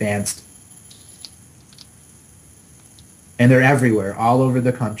level of advanced. And they're everywhere, all over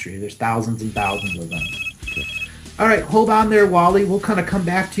the country. There's thousands and thousands of them. Okay. All right, hold on there, Wally. We'll kind of come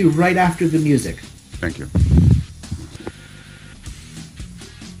back to you right after the music. Thank you.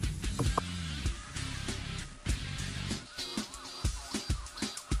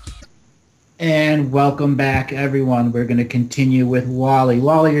 And welcome back, everyone. We're going to continue with Wally.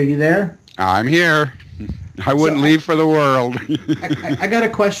 Wally, are you there? I'm here. I wouldn't leave for the world. I got a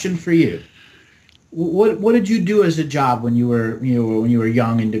question for you. What did you do as a job when you were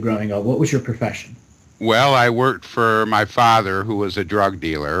young into growing up? What was your profession? Well, I worked for my father, who was a drug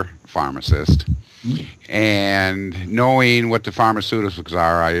dealer, pharmacist. Mm-hmm. And knowing what the pharmaceuticals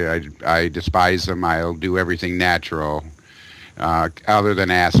are, I despise them. I'll do everything natural, other than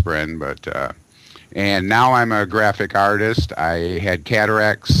aspirin. And now I'm a graphic artist. I had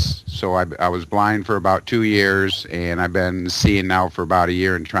cataracts, so I was blind for about 2 years, and I've been seeing now for about a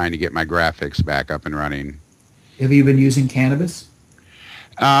year and trying to get my graphics back up and running. Have you been using cannabis?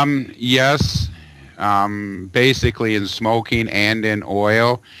 Yes, basically in smoking and in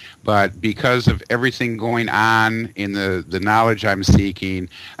oil. But because of everything going on in the knowledge I'm seeking,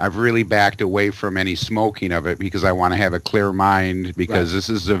 I've really backed away from any smoking of it because I want to have a clear mind, because this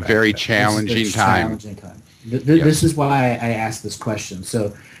is a very challenging time. This is why I asked this question.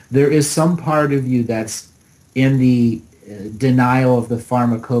 So there is some part of you that's in the denial of the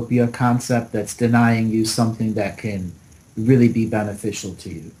pharmacopoeia concept, that's denying you something that can really be beneficial to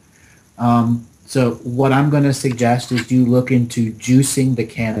you. So what I'm going to suggest is you look into juicing the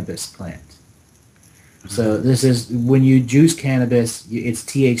cannabis plant. So this is, when you juice cannabis, it's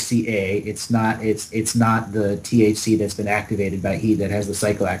THCA. It's not the THC that's been activated by heat that has the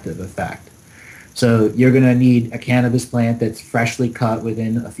psychoactive effect. So you're going to need a cannabis plant that's freshly cut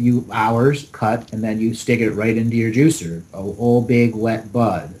within a few hours, and then you stick it right into your juicer, a whole big wet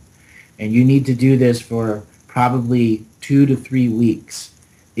bud. And you need to do this for probably 2 to 3 weeks.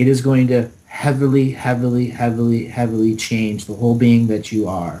 It is going to heavily change the whole being that you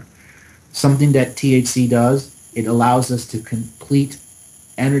are. Something that THC does, it allows us to complete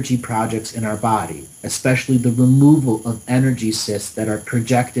energy projects in our body, especially the removal of energy cysts that are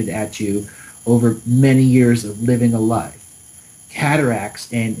projected at you over many years of living a life.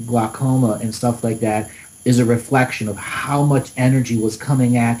 Cataracts and glaucoma and stuff like that is a reflection of how much energy was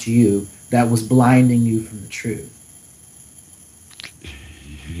coming at you that was blinding you from the truth.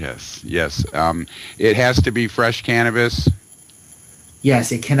 Yes. It has to be fresh cannabis?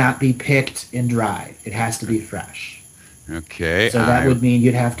 Yes, it cannot be picked and dried. It has to be fresh. Okay. So that would mean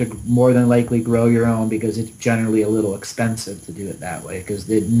you'd have to more than likely grow your own, because it's generally a little expensive to do it that way, because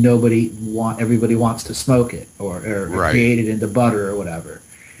everybody wants to smoke it or create it into butter or whatever.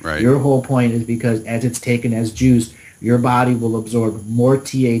 Right. Your whole point is because as it's taken as juice, your body will absorb more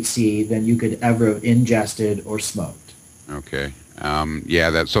THC than you could ever have ingested or smoked. Okay.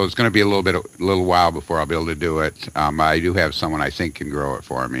 So it's going to be a little while before I'll be able to do it. I do have someone I think can grow it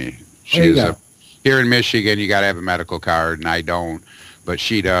for me. Here in Michigan, you got to have a medical card, and I don't, but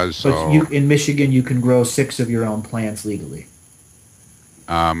she does. So in Michigan, you can grow 6 of your own plants legally.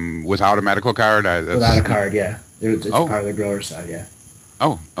 Without a medical card? Without a card, yeah. It's part of the grower side, yeah.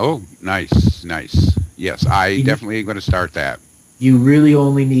 Oh, nice. Yes, I definitely am going to start that. You really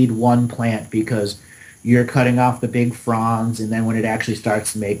only need one plant, because you're cutting off the big fronds, and then when it actually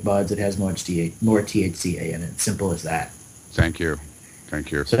starts to make buds, it has more THCA in it. Simple as that. Thank you.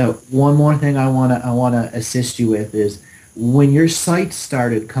 So one more thing I wanna assist you with is, when your sight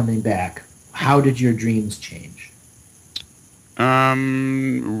started coming back, how did your dreams change?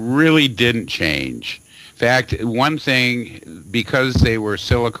 Really didn't change. In fact, one thing, because they were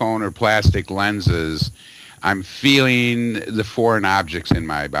silicone or plastic lenses, I'm feeling the foreign objects in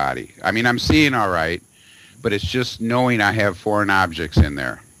my body. I mean, I'm seeing all right, but it's just knowing I have foreign objects in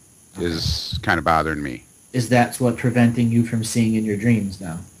there is kind of bothering me. Is that what preventing you from seeing in your dreams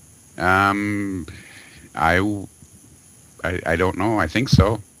now? I don't know. I think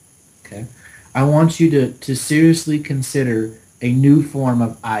so. Okay. I want you to seriously consider a new form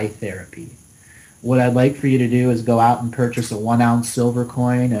of eye therapy. what I'd like for you to do is go out and purchase a 1-ounce silver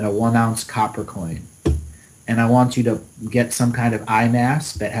coin and a 1-ounce copper coin. And I want you to get some kind of eye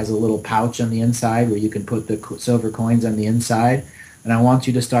mask that has a little pouch on the inside where you can put the silver coins on the inside. And I want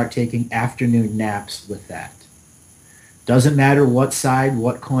you to start taking afternoon naps with that. Doesn't matter what side,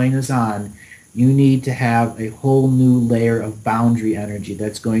 what coin is on, you need to have a whole new layer of boundary energy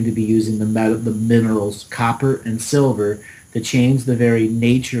that's going to be using the minerals copper and silver to change the very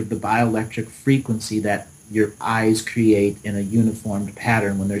nature of the bioelectric frequency that your eyes create in a uniformed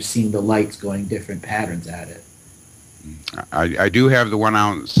pattern when they're seeing the lights going different patterns at it. I do have the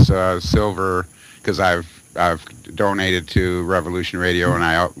 1-ounce silver because I've donated to Revolution Radio,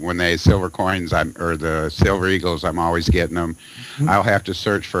 and when they silver coins or the silver eagles, I'm always getting them. Mm-hmm. I'll have to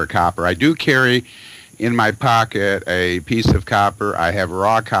search for a copper. I do carry in my pocket a piece of copper. I have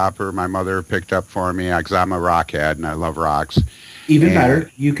raw copper my mother picked up for me because I'm a rockhead and I love rocks. Even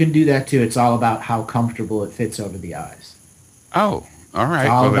better, you can do that too. It's all about how comfortable it fits over the eyes. Oh, all right. It's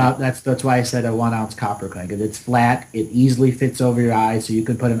all about that's why I said a 1-ounce copper coin, because it's flat, it easily fits over your eyes, so you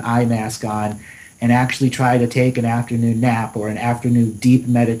can put an eye mask on and actually try to take an afternoon nap or an afternoon deep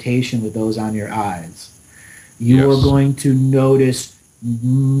meditation with those on your eyes. You are going to notice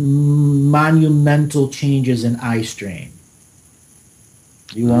monumental changes in eye strain.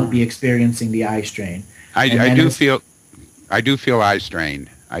 You won't be experiencing the eye strain. I do feel eye strain.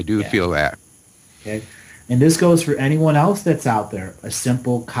 I do feel that. Okay. And this goes for anyone else that's out there. A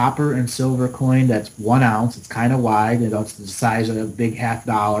simple copper and silver coin that's 1 ounce. It's kind of wide. It's the size of a big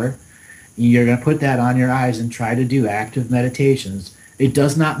 $50. You're going to put that on your eyes and try to do active meditations. It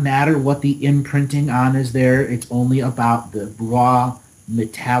does not matter what the imprinting on is there. It's only about the raw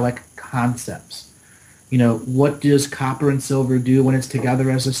metallic concepts. You know, what does copper and silver do when it's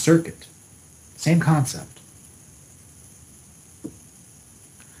together as a circuit? Same concept.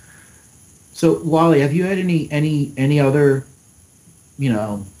 So, Wally, have you had any other,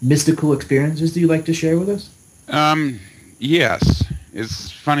 mystical experiences that you'd like to share with us? Yes.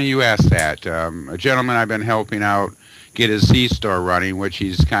 It's funny you asked that. A gentleman I've been helping out get his C-store running, which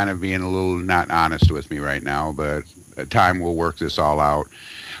he's kind of being a little not honest with me right now, but time will work this all out.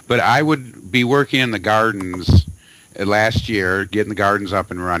 But I would be working in the gardens last year, getting the gardens up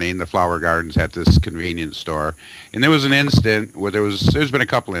and running, the flower gardens at this convenience store. And there was an instant where there's been a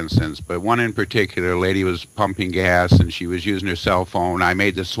couple incidents, but one in particular, a lady was pumping gas and she was using her cell phone. I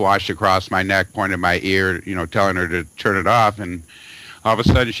made the swash across my neck, pointed my ear, telling her to turn it off, and all of a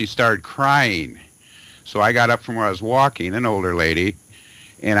sudden she started crying. So I got up from where I was walking, an older lady,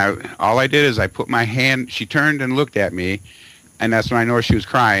 and all I did is I put my hand, she turned and looked at me, and that's when I know she was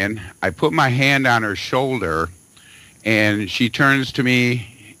crying. I put my hand on her shoulder, and she turns to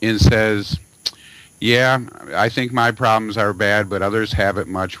me and says, "Yeah, I think my problems are bad, but others have it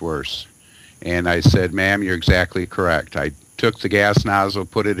much worse." And I said, "Ma'am, you're exactly correct." I took the gas nozzle,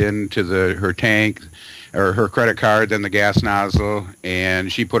 put it into her tank, or her credit card, then the gas nozzle,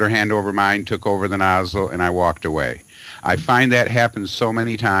 and she put her hand over mine, took over the nozzle, and I walked away. I find that happens so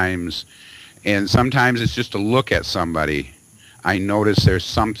many times, and sometimes it's just to look at somebody. I notice there's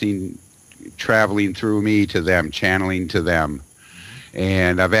something traveling through me to them, channeling to them.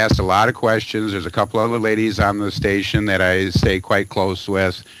 And I've asked a lot of questions. There's a couple other ladies on the station that I stay quite close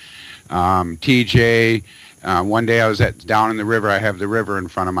with. TJ, one day I was down in the river. I have the river in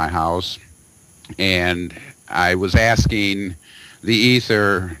front of my house. And I was asking the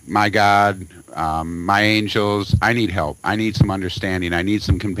ether, my God, my angels, I need help. I need some understanding. I need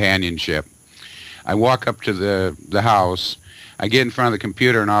some companionship. I walk up to the house. I get in front of the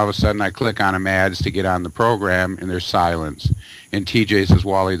computer, and all of a sudden I click on a ads to get on the program, and there's silence. And TJ says,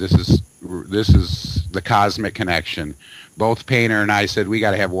 "Wally, this is the cosmic connection." Both Painter and I said, "We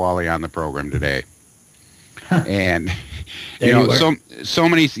got to have Wally on the program today." And so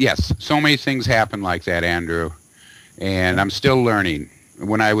many things happen like that, Andrew. And I'm still learning.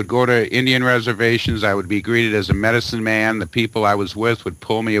 When I would go to Indian reservations, I would be greeted as a medicine man. The people I was with would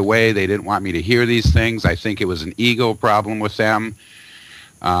pull me away. They didn't want me to hear these things. I think it was an ego problem with them.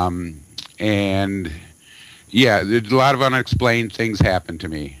 And yeah, there's a lot of unexplained things happen to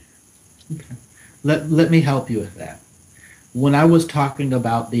me. Okay. Let me help you with that. When I was talking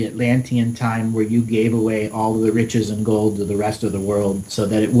about the Atlantean time where you gave away all of the riches and gold to the rest of the world so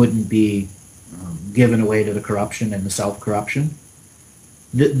that it wouldn't be given away to the corruption and the self-corruption,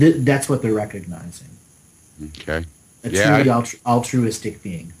 that's what they're recognizing. Okay. A truly altruistic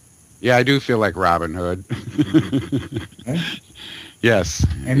being. Yeah, I do feel like Robin Hood. Okay. Yes.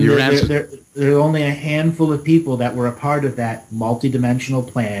 And there are only a handful of people that were a part of that multidimensional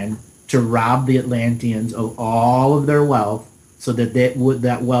plan to rob the Atlanteans of all of their wealth so that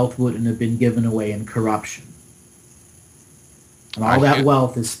that wealth wouldn't have been given away in corruption. And all that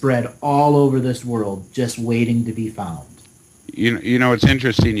wealth is spread all over this world, just waiting to be found. You know, it's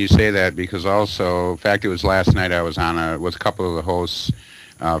interesting you say that, because also, in fact, it was last night I was on with a couple of the hosts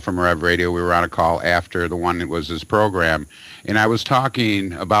from Rev Radio. We were on a call after the one that was this program, and I was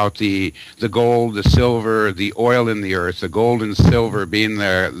talking about the gold, the silver, the oil in the earth, the gold and silver being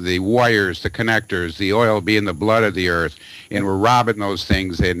the wires, the connectors, the oil being the blood of the earth, and we're robbing those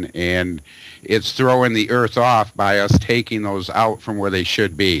things, and it's throwing the earth off by us taking those out from where they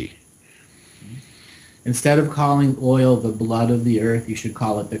should be. Instead of calling oil the blood of the earth, you should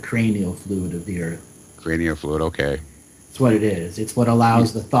call it the cranial fluid of the earth. Cranial fluid, okay. It's what it is. It's what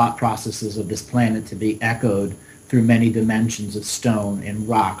allows the thought processes of this planet to be echoed through many dimensions of stone and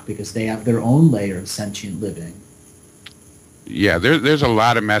rock, because they have their own layer of sentient living. Yeah, there's a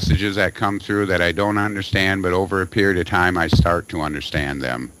lot of messages that come through that I don't understand, but over a period of time I start to understand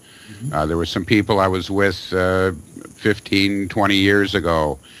them. Mm-hmm. There were some people I was with 15, 20 years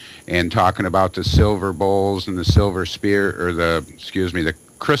ago, and talking about the silver bowls and the silver sphere, or the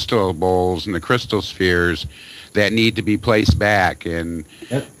crystal bowls and the crystal spheres that need to be placed back. And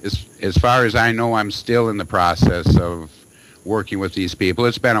yep. as far as I know, I'm still in the process of working with these people.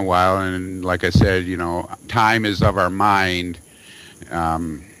 It's been a while, and like I said, you know, time is of our mind.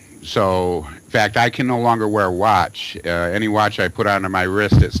 So, in fact, I can no longer wear a watch. Any watch I put onto my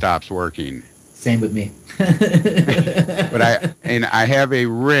wrist, it stops working. Same with me. But I have a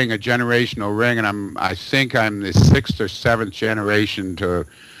ring, a generational ring, and I think I'm the 6th or 7th generation to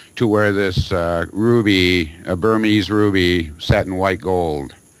wear this ruby, a Burmese ruby set in white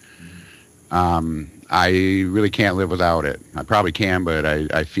gold. I really can't live without it. I probably can, but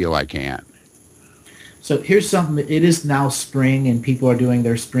I feel I can't. So here's something. It is now spring, and people are doing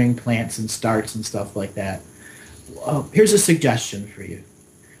their spring plants and starts and stuff like that. Here's a suggestion for you.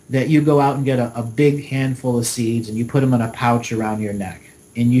 That you go out and get a big handful of seeds, and you put them in a pouch around your neck,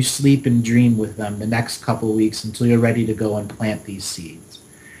 and you sleep and dream with them the next couple of weeks until you're ready to go and plant these seeds.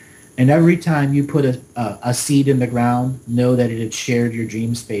 And every time you put a seed in the ground, know that it had shared your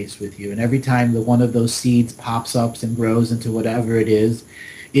dream space with you. And every time one of those seeds pops up and grows into whatever it is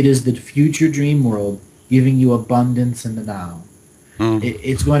the future dream world giving you abundance in the now.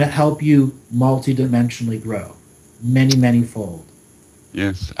 It's going to help you multidimensionally grow, many, many fold.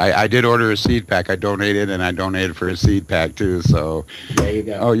 Yes, I did order a seed pack. I donated, and I donated for a seed pack too. So there you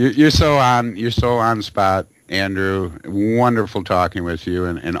go. Oh, you're so on spot, Andrew. Wonderful talking with you,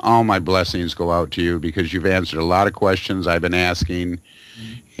 and all my blessings go out to you, because you've answered a lot of questions I've been asking,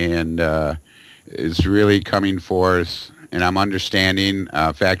 and it's really coming forth, and I'm understanding.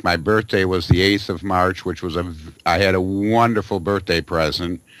 In fact, my birthday was the 8th of March, which was I had a wonderful birthday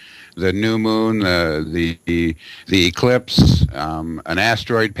present. The new moon, the eclipse, an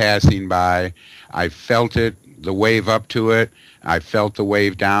asteroid passing by. I felt it, the wave up to it. I felt the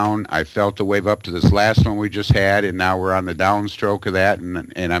wave down. I felt the wave up to this last one we just had, and now we're on the downstroke of that,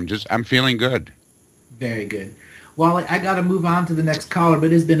 and I'm feeling good. Very good. Well, I got to move on to the next caller,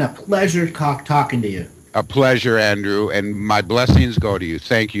 but it's been a pleasure talking to you. A pleasure, Andrew, and my blessings go to you.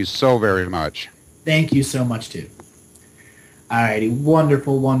 Thank you so very much. Thank you so much, too. Alrighty,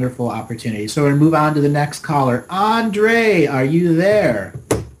 wonderful, wonderful opportunity. So we're going to move on to the next caller. Andre, are you there?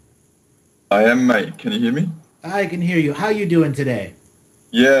 I am, mate. Can you hear me? I can hear you. How you doing today?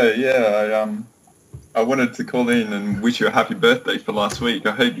 Yeah. I wanted to call in and wish you a happy birthday for last week.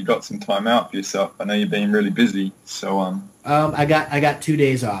 I hope you got some time out for yourself. I know you've been really busy, so I got 2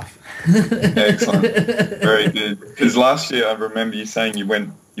 days off. Excellent, very good. Because last year I remember you saying you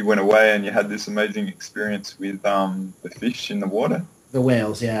went away and you had this amazing experience with the fish in the water. The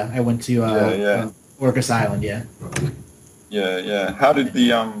whales, yeah. I went to Orcas Island, yeah. Yeah. How did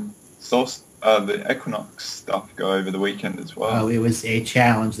the equinox stuff go over the weekend as well? Oh, it was a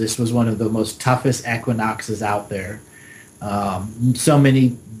challenge. This was one of the most toughest equinoxes out there. So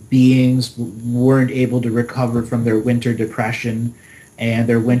many beings weren't able to recover from their winter depression, and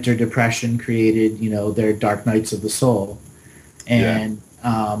their winter depression created, their dark nights of the soul. And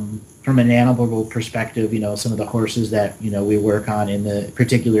from an animal perspective, some of the horses that, we work on in the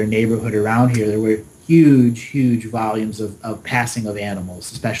particular neighborhood around here, there were huge volumes of passing of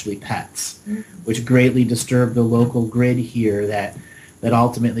animals, especially pets, which greatly disturbed the local grid here that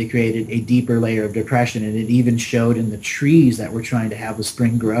ultimately created a deeper layer of depression, and it even showed in the trees that were trying to have a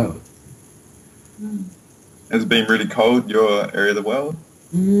spring growth. Has it been really cold, your area of the world?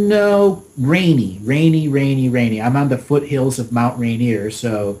 No, rainy. I'm on the foothills of Mount Rainier,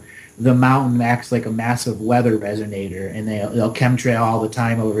 so the mountain acts like a massive weather resonator, and they'll chemtrail all the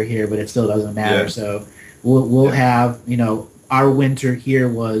time over here, but it still doesn't matter. Yeah. So we'll have, our winter here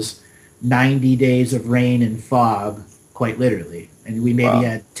was 90 days of rain and fog, quite literally. And we maybe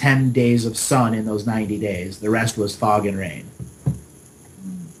had 10 days of sun in those 90 days. The rest was fog and rain.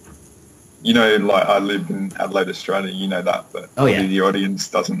 You know, like I live in Adelaide, Australia, you know that, but the audience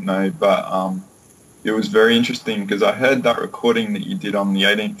doesn't know. But it was very interesting because I heard that recording that you did on the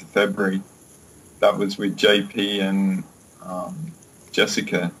 18th of February. That was with JP and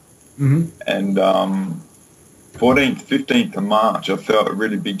Jessica. Mm-hmm. And 14th, 15th of March, I felt a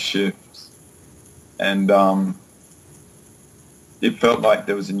really big shift. And it felt like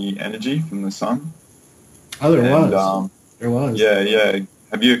there was a new energy from the sun. Oh, there was. There was. Yeah.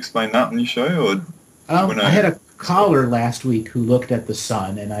 Have you explained that on your show? Or I had a caller last week who looked at the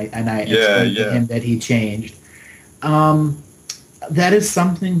sun, and I explained to him that he changed. That is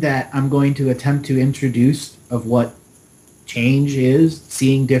something that I'm going to attempt to introduce of what change is,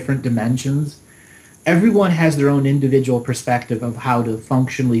 seeing different dimensions. Everyone has their own individual perspective of how to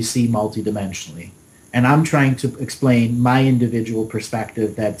functionally see multidimensionally. And I'm trying to explain my individual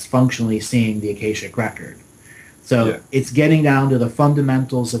perspective that's functionally seeing the Akashic Record. So it's getting down to the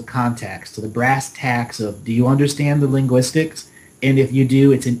fundamentals of context, to the brass tacks of, do you understand the linguistics? And if you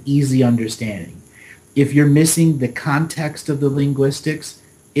do, it's an easy understanding. If you're missing the context of the linguistics,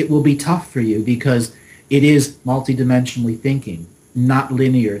 it will be tough for you because it is multidimensionally thinking, not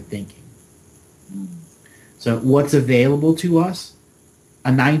linear thinking. So what's available to us?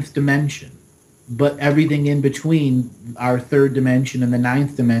 A ninth dimension. But everything in between our third dimension and the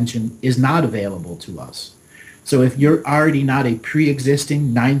ninth dimension is not available to us. So if you're already not a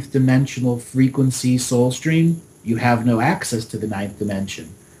pre-existing ninth dimensional frequency soul stream, you have no access to the ninth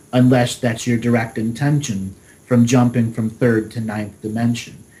dimension, unless that's your direct intention from jumping from third to ninth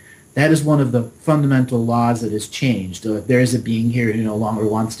dimension. That is one of the fundamental laws that has changed. If there is a being here who no longer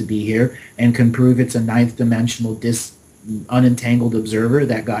wants to be here and can prove it's a ninth dimensional unentangled observer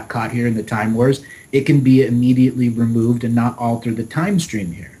that got caught here in the Time Wars, it can be immediately removed and not alter the time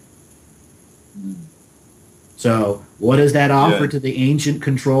stream here. So what does that offer to the ancient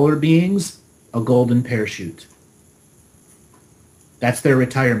controller beings? A golden parachute. That's their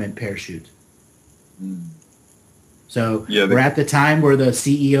retirement parachute. So we're at the time where the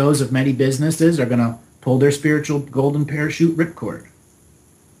CEOs of many businesses are going to pull their spiritual golden parachute ripcord.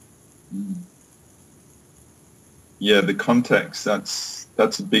 Yeah, the context,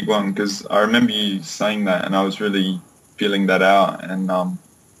 that's a big one, because I remember you saying that and I was really feeling that out, and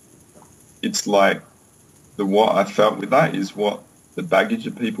it's like what I felt with that is what the baggage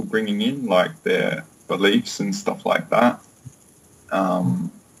of people bringing in, like their beliefs and stuff like that.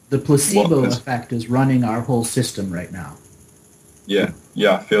 The placebo effect is running our whole system right now. Yeah,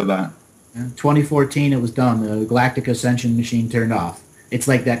 I feel that. 2014, it was done. The Galactic Ascension machine turned off. It's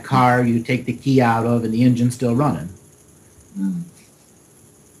like that car you take the key out of and the engine's still running.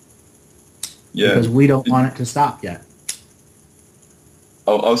 Yeah. Because we don't want it to stop yet.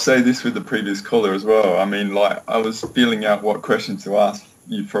 I'll say this with the previous caller as well. I mean, like, I was feeling out what questions to ask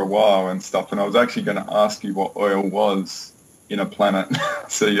you for a while and stuff, and I was actually going to ask you what oil was in a planet.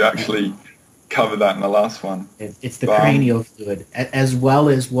 So you actually covered that in the last one. It's the cranial fluid, as well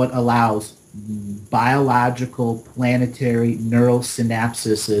as what allows biological planetary neural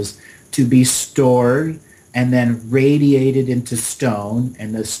synapses to be stored and then radiated into stone,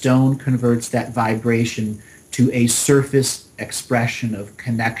 and the stone converts that vibration to a surface expression of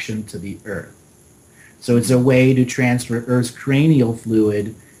connection to the earth. So it's a way to transfer Earth's cranial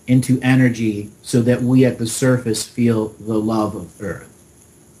fluid into energy so that we at the surface feel the love of Earth.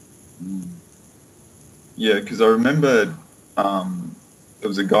 Yeah, because I remember there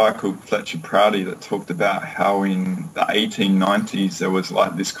was a guy called Fletcher Prouty that talked about how in the 1890s there was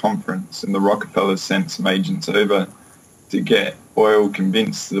like this conference and the Rockefellers sent some agents over to get oil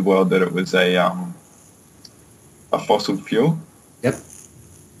convinced the world that it was a fossil fuel. Yep.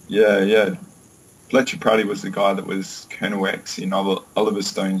 Yeah. Fletcher Prouty was the guy that was Colonel X in Oliver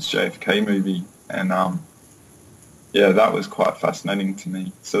Stone's JFK movie, and that was quite fascinating to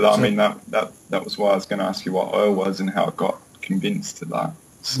me. So I mean that was why I was going to ask you what oil was and how it got convinced to that.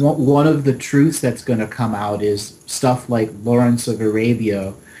 One of the truths that's going to come out is stuff like Lawrence of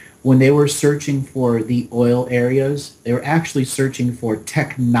Arabia. When they were searching for the oil areas, they were actually searching for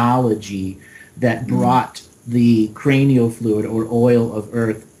technology that brought the cranial fluid or oil of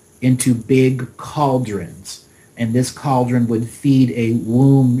Earth into big cauldrons, and this cauldron would feed a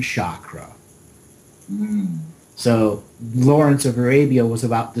womb chakra. So Lawrence of Arabia was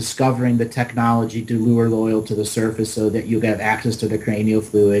about discovering the technology to lure the oil to the surface so that you could have access to the cranial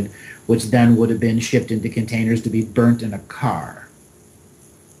fluid, which then would have been shipped into containers to be burnt in a car.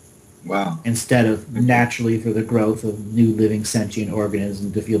 Wow. Instead of naturally for the growth of new living sentient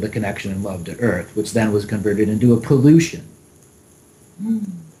organisms to feel the connection and love to Earth, which then was converted into a pollution. Mm.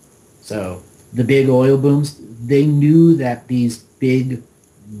 So the big oil booms, they knew that these big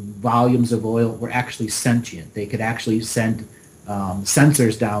volumes of oil were actually sentient. They could actually send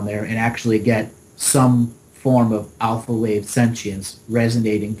sensors down there and actually get some form of alpha wave sentience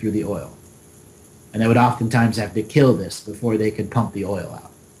resonating through the oil. And they would oftentimes have to kill this before they could pump the oil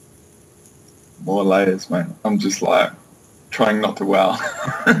out. More layers, mate. I'm just like trying not to wow.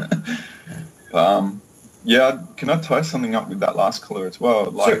 Yeah, can I tie something up with that last caller as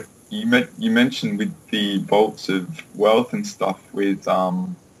well? Like sure. you mentioned with the vaults of wealth and stuff with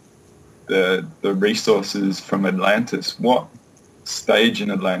the resources from Atlantis. What stage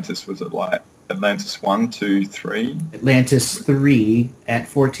in Atlantis was it like? Atlantis 1, 2, 3? Atlantis 3 at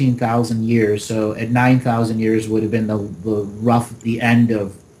 14,000 years. So at 9,000 years would have been the end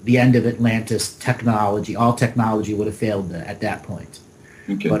of Atlantis technology. All technology would have failed at that point.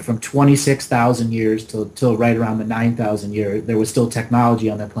 Okay. But from 26,000 years till right around the 9,000 year, there was still technology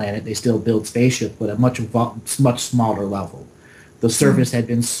on the planet. They still built spaceships, but at much smaller level. The surface had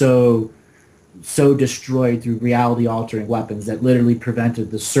been so destroyed through reality-altering weapons that literally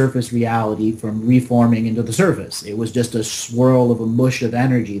prevented the surface reality from reforming into the surface. It was just a swirl of a mush of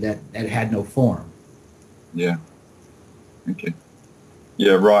energy that had no form. Yeah. Okay.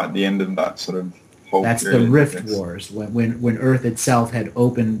 Yeah, right at the end of that sort of whole That's period, the Rift Wars, when Earth itself had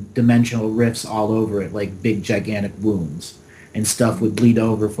open dimensional rifts all over it, like big gigantic wounds, and stuff would bleed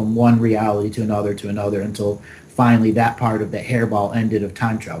over from one reality to another until finally that part of the hairball ended of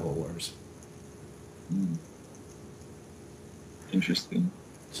time travel wars. Interesting.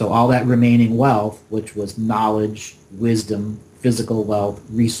 So all that remaining wealth, which was knowledge, wisdom, physical wealth,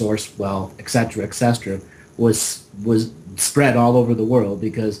 resource wealth, etc., was spread all over the world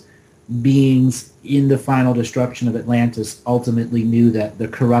because beings in the final destruction of Atlantis ultimately knew that the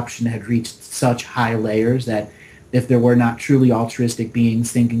corruption had reached such high layers that if there were not truly altruistic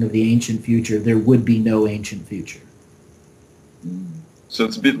beings thinking of the ancient future, there would be no ancient future. So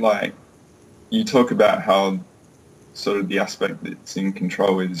it's a bit like you talk about how sort of the aspect that's in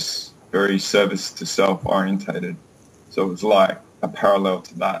control is very service to self orientated. So it's like a parallel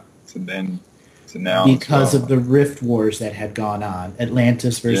to that, to then to now. Because of the Rift Wars that had gone on,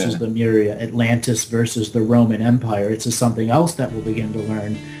 Atlantis versus Lemuria, Atlantis versus the Roman Empire. It's just something else that we'll begin to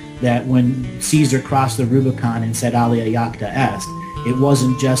learn, that when Caesar crossed the Rubicon and said Alia Jacta Est, it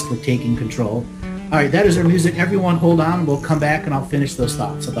wasn't just for taking control. All right, that is our music. Everyone hold on. We'll come back and I'll finish those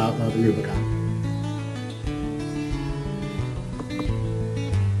thoughts about the Rubicon.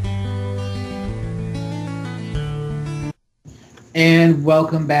 And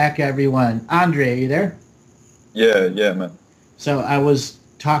welcome back, everyone. Andre, are you there? Yeah, man. So I was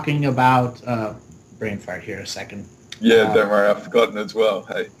talking about brain fart here a second. Yeah, don't worry, I've forgotten as well.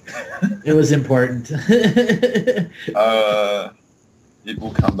 Hey, it was important. It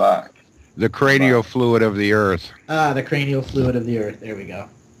will come back. The cranial fluid of the Earth. The cranial fluid of the Earth. There we go.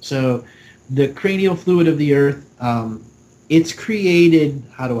 So the cranial fluid of the Earth, it's created,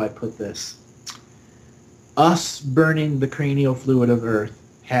 how do I put this? Us burning the cranial fluid of Earth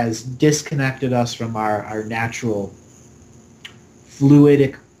has disconnected us from our natural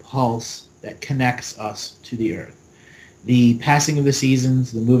fluidic pulse that connects us to the Earth. The passing of the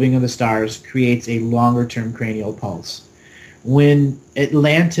seasons, the moving of the stars creates a longer-term cranial pulse. When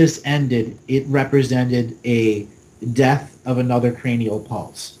Atlantis ended, it represented a death of another cranial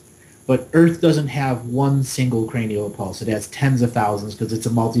pulse. But Earth doesn't have one single cranial pulse. It has tens of thousands because it's a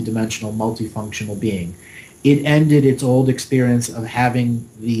multidimensional, multifunctional being. It ended its old experience of having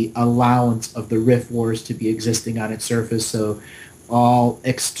the allowance of the Rift Wars to be existing on its surface, so all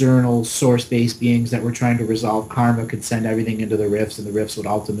external source-based beings that were trying to resolve karma could send everything into the rifts, and the rifts would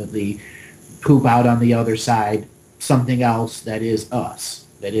ultimately poop out on the other side something else that is us,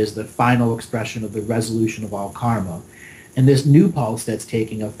 that is the final expression of the resolution of all karma. And this new pulse that's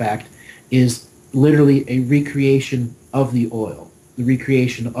taking effect is literally a recreation of the oil, the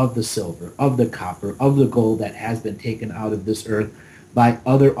recreation of the silver, of the copper, of the gold that has been taken out of this earth by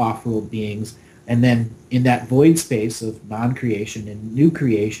other off-world beings. And then in that void space of non-creation and new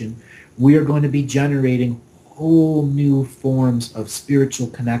creation, we are going to be generating whole new forms of spiritual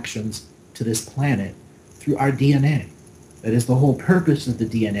connections to this planet through our DNA. That is the whole purpose of the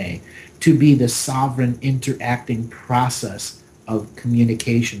DNA, to be the sovereign interacting process of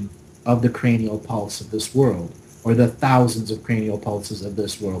communication of the cranial pulse of this world, or the thousands of cranial pulses of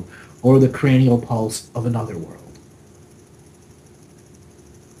this world, or the cranial pulse of another world.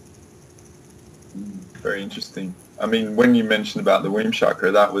 Very interesting. I mean, when you mentioned about the womb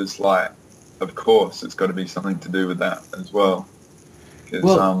chakra, that was like, of course, it's got to be something to do with that as well.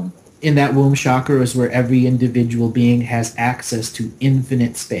 Well, in that womb chakra is where every individual being has access to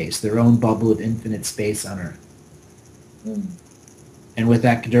infinite space, their own bubble of infinite space on Earth. Mm. And with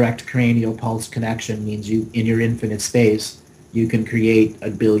that direct cranial pulse connection means you, in your infinite space, you can create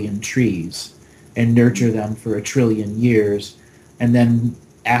 1 billion trees and nurture them for 1 trillion years, and then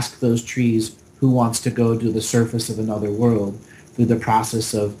ask those trees who wants to go to the surface of another world through the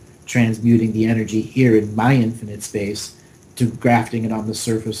process of transmuting the energy here in my infinite space to grafting it on the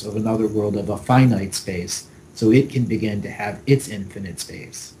surface of another world of a finite space so it can begin to have its infinite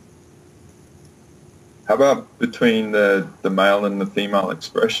space. How about between the male and the female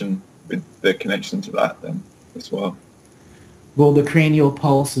expression, with the connection to that then as well? Well, the cranial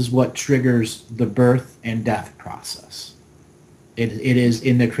pulse is what triggers the birth and death process. It is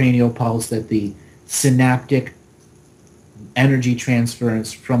in the cranial pulse that the synaptic energy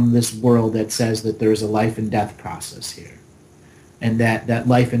transference from this world that says that there's a life and death process here. And that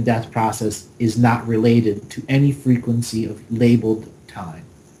life and death process is not related to any frequency of labeled time.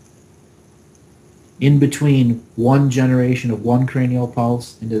 In between one generation of one cranial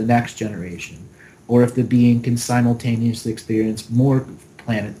pulse into the next generation, or if the being can simultaneously experience more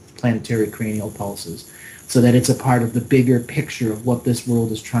planetary cranial pulses, so that it's a part of the bigger picture of what this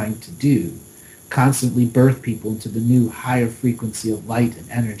world is trying to do, constantly birth people into the new higher frequency of light and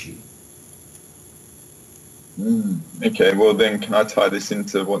energy. Okay, well then can I tie this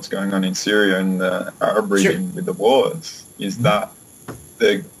into what's going on in Syria and the Arab region with the wars? Is that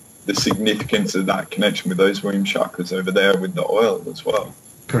the significance of that connection with those womb chakras over there with the oil as well?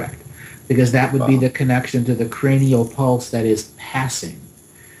 Correct. Because that would be the connection to the cranial pulse that is passing.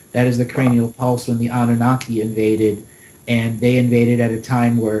 That is the cranial pulse when the Anunnaki invaded, and they invaded at a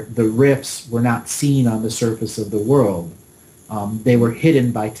time where the rifts were not seen on the surface of the world. They were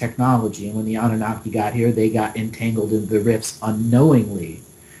hidden by technology, and when the Anunnaki got here, they got entangled in the rifts unknowingly.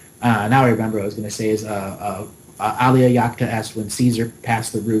 Now I remember what I was going to say is Alia Yacta asked when Caesar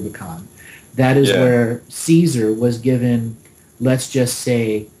passed the Rubicon. That is where Caesar was given, let's just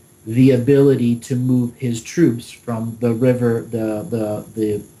say, the ability to move his troops from the river,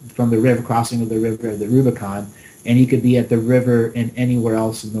 from the river crossing of the river of the Rubicon, and he could be at the river and anywhere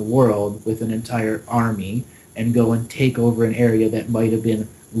else in the world with an entire army and go and take over an area that might have been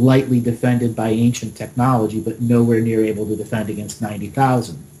lightly defended by ancient technology, but nowhere near able to defend against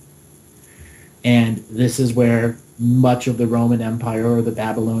 90,000. And this is where much of the Roman Empire or the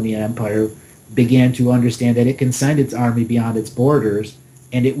Babylonian Empire began to understand that it can send its army beyond its borders,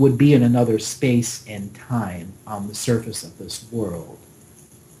 and it would be in another space and time on the surface of this world.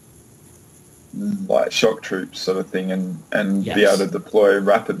 Like shock troops sort of thing, and be able to deploy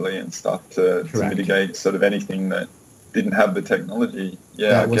rapidly and stuff to mitigate sort of anything that didn't have the technology.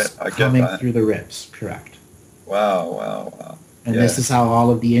 Yeah, I get coming that. Through the rifts, correct. Wow. And this is how all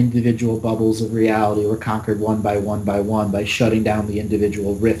of the individual bubbles of reality were conquered one by one by shutting down the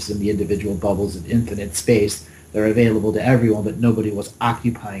individual rifts and the individual bubbles of infinite space. They're available to everyone, but nobody was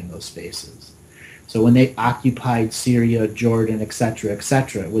occupying those spaces. So when they occupied Syria, Jordan, etc.,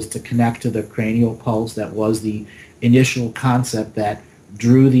 it was to connect to the cranial pulse that was the initial concept that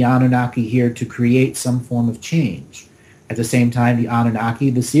drew the Anunnaki here to create some form of change. At the same time, the Anunnaki,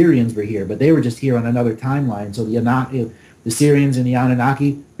 the Syrians were here, but they were just here on another timeline. So the Syrians and the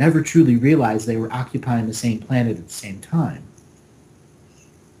Anunnaki never truly realized they were occupying the same planet at the same time.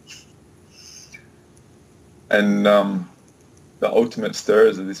 And the ultimate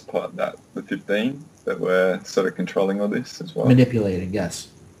stirrers of this part, that the 15 that were sort of controlling all this as well. Manipulating, yes.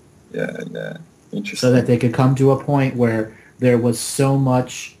 Yeah, interesting. So that they could come to a point where there was so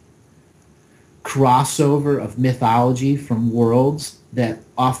much crossover of mythology from worlds that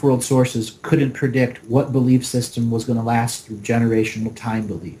off-world sources couldn't predict what belief system was going to last through generational time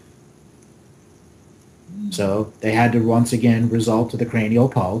belief. So they had to once again resort to the cranial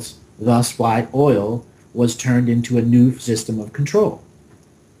pulse, thus why oil was turned into a new system of control.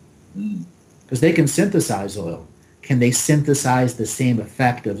 Because they can synthesize oil. Can they synthesize the same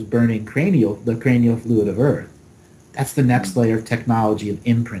effect of burning the cranial fluid of Earth? That's the next layer of technology of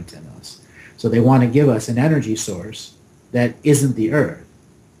imprint in us. So they want to give us an energy source that isn't the Earth.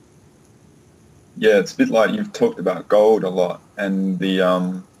 Yeah, it's a bit like you've talked about gold a lot, and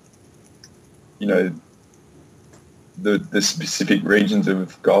the the specific regions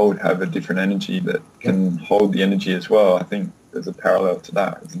of gold have a different energy that can hold the energy as well. I think there's a parallel to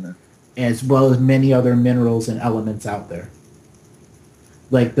that, isn't there? As well as many other minerals and elements out there,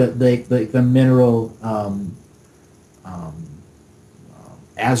 like the mineral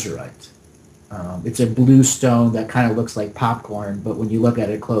azurite. It's a blue stone that kind of looks like popcorn, but when you look at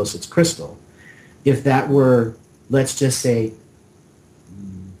it close, it's crystal. If that were, let's just say,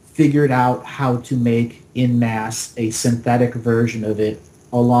 figured out how to make in mass a synthetic version of it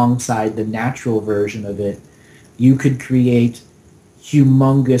alongside the natural version of it, you could create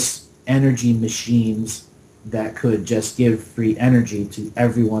humongous energy machines that could just give free energy to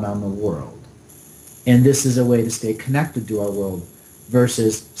everyone on the world. And this is a way to stay connected to our world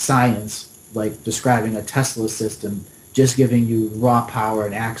versus science, like describing a Tesla system, just giving you raw power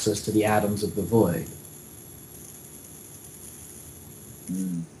and access to the atoms of the void.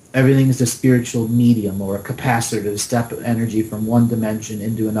 Everything is a spiritual medium or a capacitor to step energy from one dimension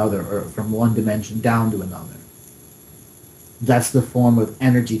into another, or from one dimension down to another. That's the form of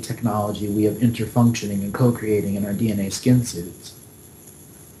energy technology we have interfunctioning and co-creating in our DNA skin suits.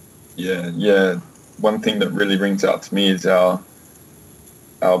 Yeah. One thing that really rings out to me is our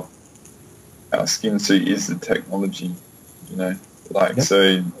skin suit is the technology, you know, like, yep.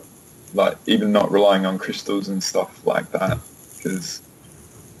 So, like, even not relying on crystals and stuff like that, because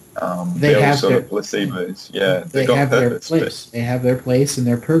they're all sort of placebos. Yeah, they have their place. They have their place and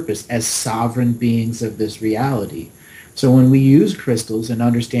their purpose as sovereign beings of this reality. So when we use crystals and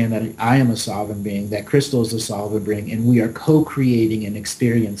understand that I am a sovereign being, that crystal is a sovereign being, and we are co-creating an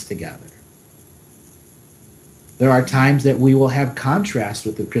experience together. There are times that we will have contrast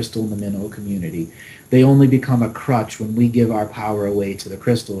with the crystal and the mineral community. They only become a crutch when we give our power away to the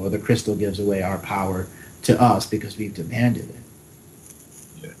crystal, or the crystal gives away our power to us because we've demanded it.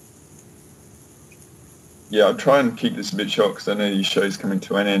 Yeah, I'll try and keep this a bit short because I know your show's coming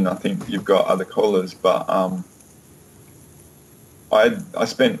to an end. I think you've got other callers, but I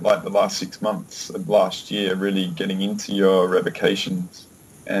spent like the last 6 months of last year really getting into your revocations,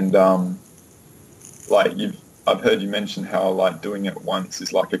 and I've heard you mention how like doing it once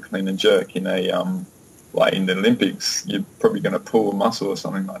is like a clean and jerk in a like in the Olympics. You're probably going to pull a muscle or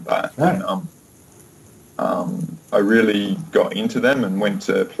something like that. Right. And I really got into them and went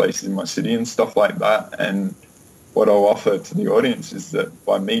to places in my city and stuff like that. And what I'll offer to the audience is that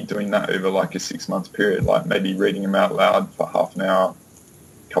by me doing that over like a 6 month period, like maybe reading them out loud for half an hour,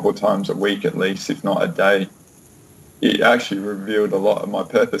 a couple of times a week at least, if not a day, it actually revealed a lot of my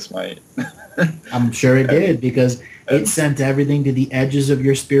purpose, mate. I'm sure it did, because it sent everything to the edges of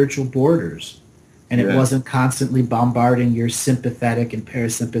your spiritual borders, and it wasn't constantly bombarding your sympathetic and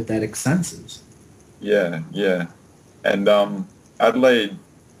parasympathetic senses. Yeah. And Adelaide,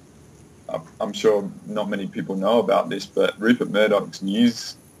 I'm sure not many people know about this, but Rupert Murdoch's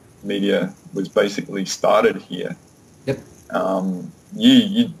news media was basically started here. Yep.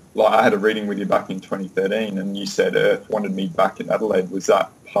 You like, I had a reading with you back in 2013, and you said Earth wanted me back in Adelaide. Was that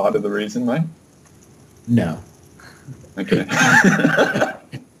part of the reason, mate? No. Okay.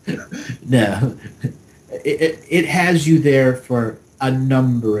 No. It has you there for a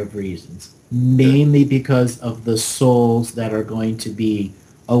number of reasons, mainly because of the souls that are going to be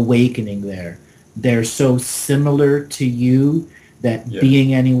awakening there. They're so similar to you that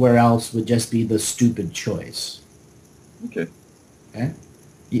being anywhere else would just be the stupid choice. Okay.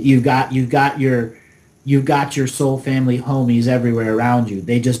 You've got your soul family homies everywhere around you.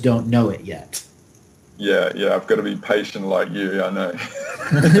 They just don't know it yet. Yeah, I've got to be patient like you, I know.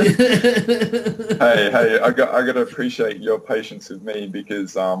 hey, I got to appreciate your patience with me,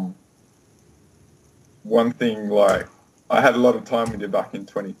 because one thing, like, I had a lot of time with you back in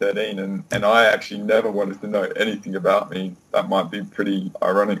 2013, and I actually never wanted to know anything about me. That might be pretty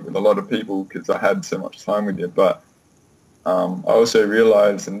ironic with a lot of people because I had so much time with you, but I also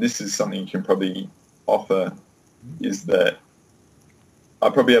realized, and this is something you can probably offer, is that I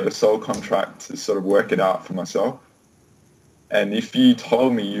probably have a soul contract to sort of work it out for myself. And if you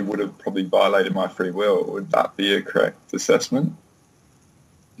told me you would have probably violated my free will, would that be a correct assessment?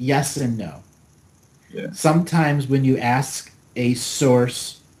 Yes and no. Yeah. Sometimes when you ask a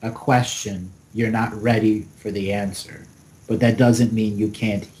source a question, you're not ready for the answer. But that doesn't mean you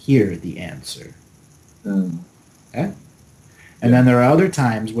can't hear the answer. Okay? And then there are other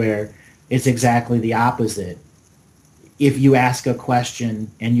times where it's exactly the opposite. If you ask a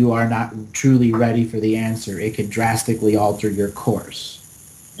question and you are not truly ready for the answer, it can drastically alter your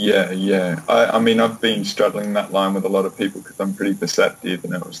course. Yeah. I mean, I've been straddling that line with a lot of people because I'm pretty perceptive,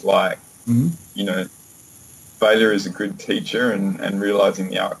 and it was like, you know, failure is a good teacher and realizing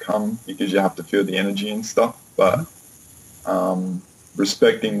the outcome, because you have to feel the energy and stuff. But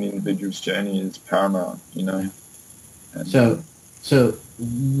respecting the individual's journey is paramount, you know. And, So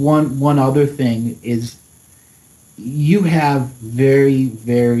one other thing is, you have very,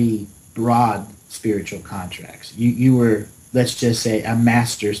 very broad spiritual contracts. You were let's just say, a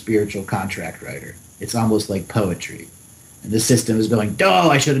master spiritual contract writer. It's almost like poetry. And the system is going, oh,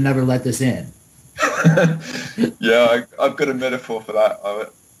 I should have never let this in. Yeah, I've got a metaphor for that.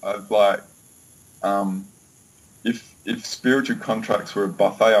 I've like, if spiritual contracts were a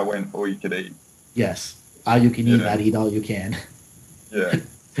buffet, I went all you could eat. Yes. All you can eat, not eat all you can. Yeah.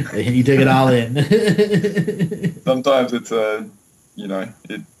 And you took it all in. Sometimes it's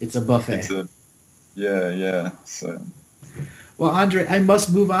it's a buffet. Yeah. So. Well, Andre, I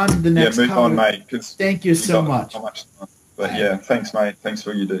must move on to the next move on, mate. Thank you so much. But yeah, thanks, mate. Thanks for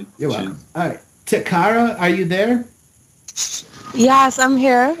what you do. You're welcome. All right. Takara, are you there? Yes, I'm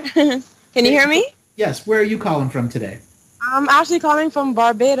here. Can you hear me? Yes. Where are you calling from today? I'm actually calling from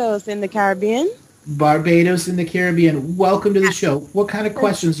Barbados in the Caribbean. Barbados in the Caribbean. Welcome to the show. What kind of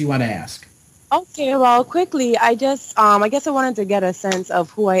questions do you want to ask? Okay, well, quickly, I guess I wanted to get a sense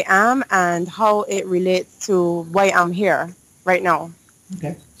of who I am and how it relates to why I'm here right now.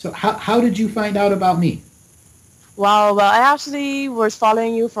 Okay. So how did you find out about me? Well, I actually was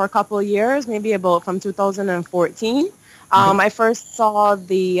following you for a couple of years, maybe about from 2014. I first saw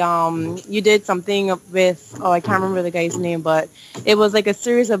you did something with, I can't remember the guy's name, but it was like a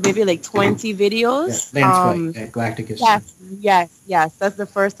series of maybe like 20 videos. Lance White, Galactic History. Yes. That's the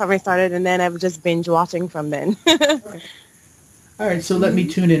first time I started, and then I was just binge watching from then. All right, so let me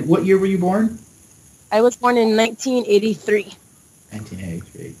tune in. What year were you born? I was born in 1983.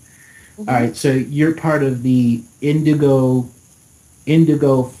 1983. Mm-hmm. All right, so you're part of the indigo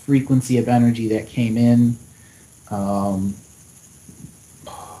frequency of energy that came in.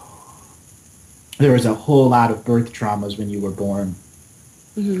 There was a whole lot of birth traumas when you were born.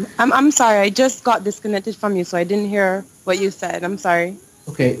 Mm-hmm. I'm sorry, I just got disconnected from you, so I didn't hear what you said. I'm sorry.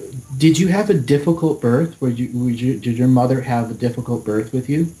 Okay, did you have a difficult birth? Did your mother have a difficult birth with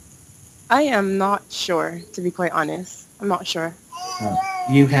you? I am not sure, to be quite honest. I'm not sure.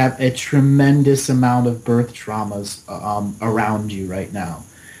 You have a tremendous amount of birth traumas around you right now.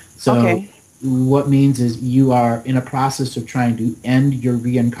 So. Okay. What means is you are in a process of trying to end your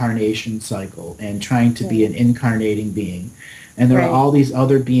reincarnation cycle and trying to be an incarnating being. And there are all these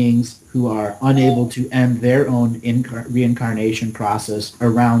other beings who are unable to end their own reincarnation process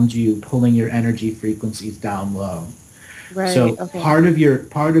around you, pulling your energy frequencies down low. Right. So part of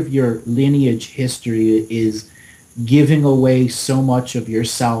your lineage history is giving away so much of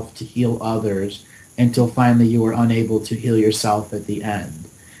yourself to heal others until finally you are unable to heal yourself at the end.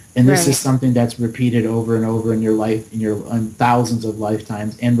 And this is something that's repeated over and over in your life, in thousands of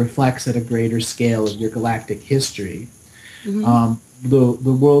lifetimes, and reflects at a greater scale of your galactic history. Mm-hmm.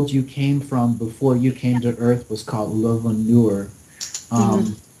 The world you came from before you came to Earth was called Lavoneur,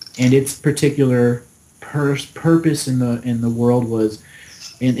 and its particular purpose in the world was,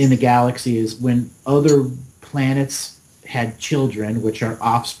 in the galaxy, is when other planets had children, which are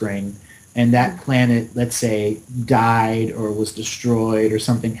offspring, and that planet, let's say, died or was destroyed or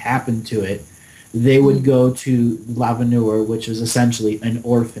something happened to it, they would go to Lavoneur, which is essentially an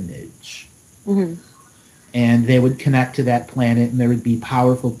orphanage. Mm-hmm. And they would connect to that planet, and there would be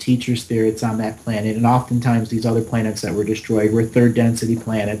powerful teacher spirits on that planet. And oftentimes these other planets that were destroyed were third-density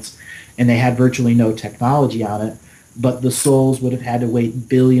planets, and they had virtually no technology on it. But the souls would have had to wait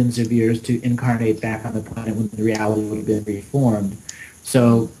billions of years to incarnate back on the planet when the reality would have been reformed.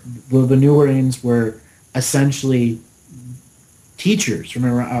 So the Venusians were essentially teachers.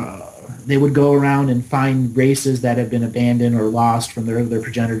 Remember, they would go around and find races that had been abandoned or lost from their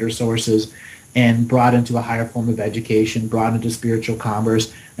progenitor sources and brought into a higher form of education, brought into spiritual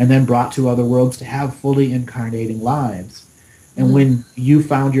commerce, and then brought to other worlds to have fully incarnating lives. And when you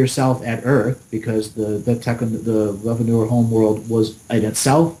found yourself at Earth, because the Lavoneur homeworld was in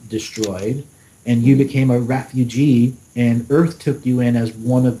itself destroyed, and you became a refugee, and Earth took you in as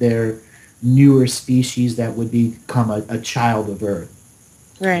one of their newer species that would become a child of Earth.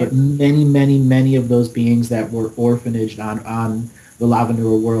 Right. But many of those beings that were orphanaged on the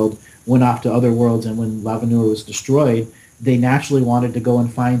Lavoneur world went off to other worlds, and when Lavoneur was destroyed, they naturally wanted to go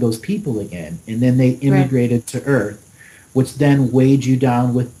and find those people again, and then they immigrated to Earth, which then weighed you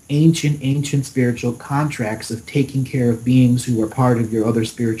down with ancient spiritual contracts of taking care of beings who were part of your other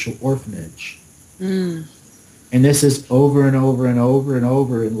spiritual orphanage. Mm. And this is over and over and over and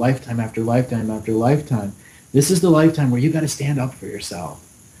over in lifetime after lifetime after lifetime. This is the lifetime where you got to stand up for yourself,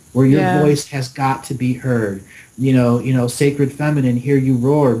 where your voice has got to be heard. You know, Sacred Feminine, Hear You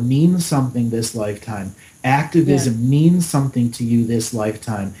Roar means something this lifetime. Activism means something to you this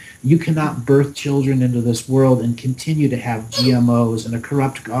lifetime. You cannot birth children into this world and continue to have GMOs and a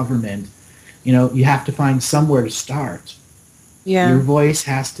corrupt government. You know, you have to find somewhere to start. Yeah. Your voice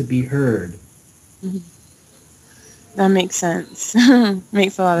has to be heard. Mm-hmm. That makes sense.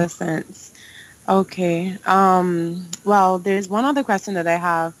 Makes a lot of sense. Okay. Well, there's one other question that I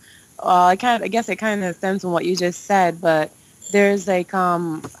have. I guess it kind of stems from what you just said, but there's like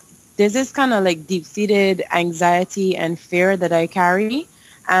there's this kind of like deep-seated anxiety and fear that I carry,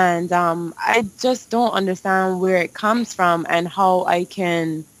 and I just don't understand where it comes from and how I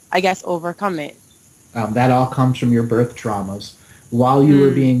can, I guess, overcome it. That all comes from your birth traumas. While you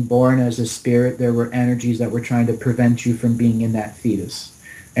were being born as a spirit, there were energies that were trying to prevent you from being in that fetus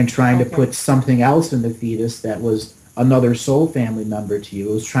and trying to put something else in the fetus that was another soul family member to you.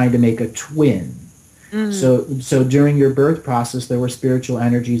 It was trying to make a twin. So during your birth process, there were spiritual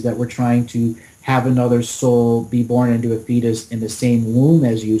energies that were trying to have another soul be born into a fetus in the same womb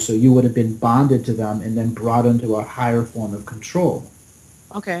as you, so you would have been bonded to them and then brought into a higher form of control.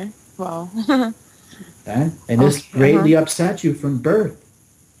 Okay. Wow. Okay? And this greatly upset you from birth.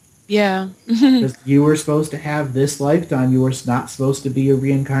 Yeah. Because you were supposed to have this lifetime. You were not supposed to be a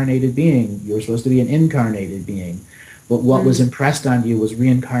reincarnated being. You were supposed to be an incarnated being. But what was impressed on you was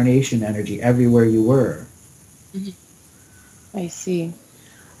reincarnation energy everywhere you were. I see.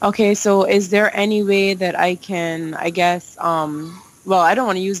 Okay, so is there any way that I can, I guess, well, I don't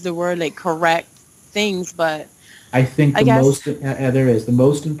want to use the word like correct things, but I think the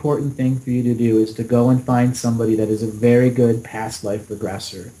most important thing for you to do is to go and find somebody that is a very good past life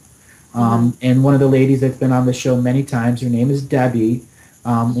regressor. And one of the ladies that's been on the show many times, her name is Debbie,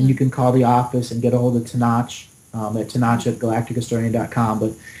 and you can call the office and get a hold of Tanach at tanach@galactichistorian.com.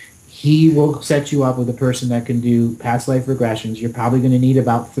 But he will set you up with a person that can do past life regressions. You're probably going to need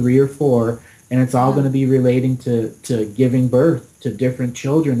about 3 or 4, and it's all going to be relating to giving birth to different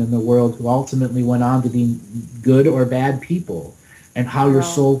children in the world who ultimately went on to be good or bad people, and how your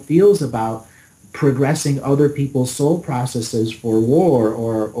soul feels about progressing other people's soul processes for war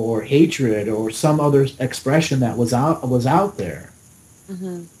or hatred or some other expression that was out there.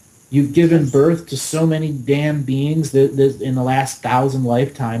 You've given birth to so many damn beings that in the last 1,000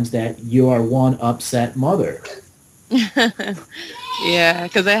 lifetimes that you are one upset mother. Yeah,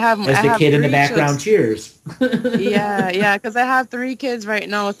 because I have the kid in the background cheers. yeah, because I have 3 kids right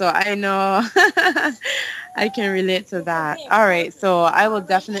now, so I know I can relate to that. All right, so I will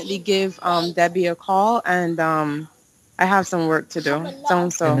definitely give Debbie a call, and I have some work to do.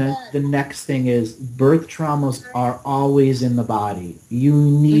 And then the next thing is birth traumas are always in the body. You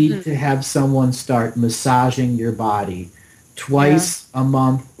need to have someone start massaging your body twice a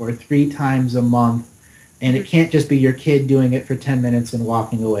month or 3 times a month. And it can't just be your kid doing it for 10 minutes and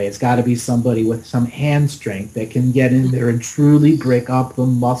walking away. It's got to be somebody with some hand strength that can get in there and truly break up the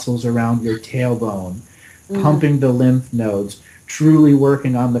muscles around your tailbone, pumping the lymph nodes, truly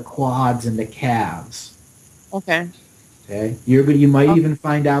working on the quads and the calves. Okay. You might even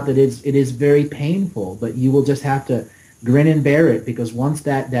find out that it is very painful, but you will just have to grin and bear it, because once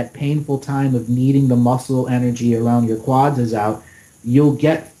that painful time of needing the muscle energy around your quads is out, you'll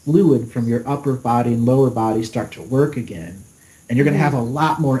get fluid from your upper body and lower body start to work again, and you're going to have a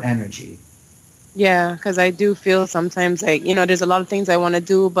lot more energy. Yeah, because I do feel sometimes like, there's a lot of things I want to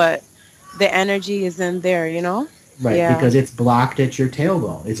do, but the energy isn't there, Right, because it's blocked at your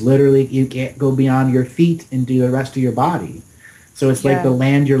tailbone. It's literally, you can't go beyond your feet into the rest of your body. So it's like the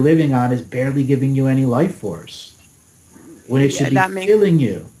land you're living on is barely giving you any life force, when it should be filling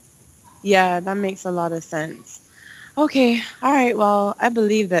you. Yeah, that makes a lot of sense. Okay, all right, well, I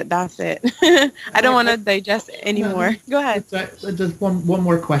believe that's it. I don't want to digest anymore. Go ahead. Just one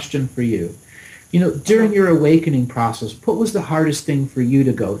more question for you. During your awakening process, what was the hardest thing for you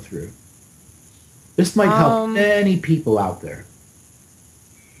to go through? This might help many people out there.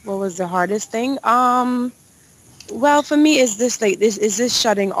 What was the hardest thing? Well, for me, is this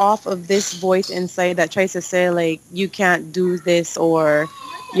shutting off of this voice inside that tries to say, like, you can't do this, or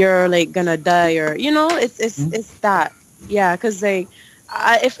you're like gonna die, or it's that. Yeah, because like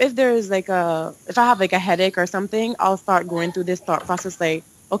if there's like if I have like a headache or something, I'll start going through this thought process like,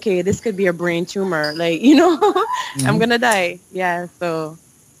 okay, this could be a brain tumor, like, I'm gonna die. Yeah, so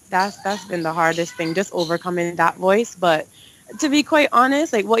that's been the hardest thing, just overcoming that voice. But to be quite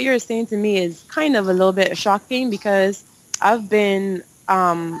honest, like what you're saying to me is kind of a little bit shocking, because I've seen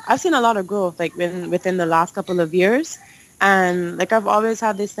a lot of growth like within the last couple of years. And like I've always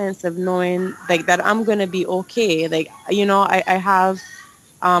had this sense of knowing like that I'm gonna be okay. Like, I have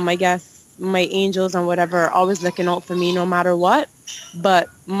I guess my angels and whatever are always looking out for me no matter what. But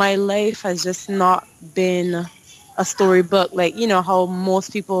my life has just not been a storybook, like, how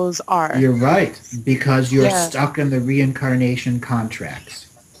most people's are. You're right, because you're stuck in the reincarnation contracts.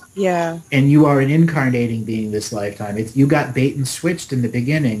 Yeah. And you are an incarnating being this lifetime. You got bait and switched in the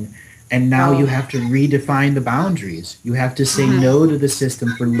beginning And now you have to redefine the boundaries. You have to say no to the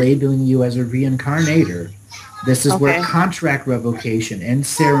system for labeling you as a reincarnator. This is where contract revocation and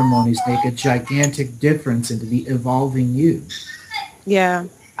ceremonies make a gigantic difference into the evolving you. Yeah.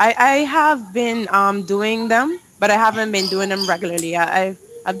 I have been doing them, but I haven't been doing them regularly. I've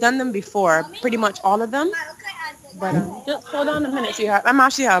done them before, pretty much all of them. But just hold on a minute, sweetheart. I'm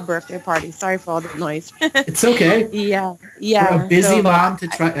actually at a birthday party. Sorry for all the noise. It's okay. Yeah. For a busy mom to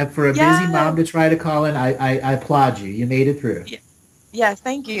try to call in, I applaud you. You made it through. Yes,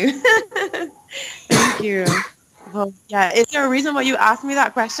 thank you. Thank you. Well, yeah. Is there a reason why you asked me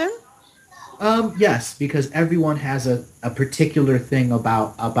that question? Yes, because everyone has a particular thing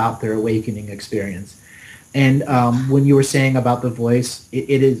about their awakening experience. And when you were saying about the voice, it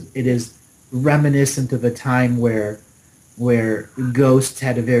is reminiscent of a time where ghosts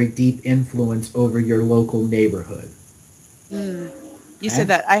had a very deep influence over your local neighborhood. You said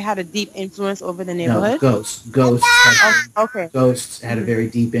that I had a deep influence over the neighborhood? No, ghosts had a very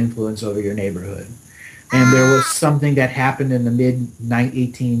deep influence over your neighborhood. And there was something that happened in the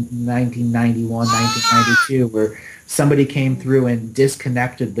mid-1991, 1992, where somebody came through and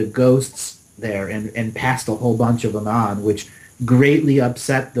disconnected the ghosts there and passed a whole bunch of them on, which greatly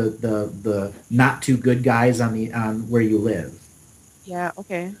upset the not too good guys on where you live. Yeah,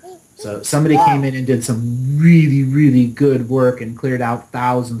 okay. So somebody came in and did some really, really good work and cleared out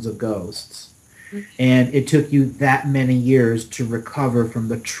thousands of ghosts. And it took you that many years to recover from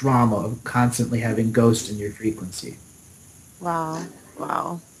the trauma of constantly having ghosts in your frequency. Wow.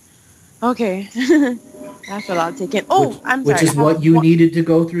 Okay. That's a lot taken. Which is what you needed to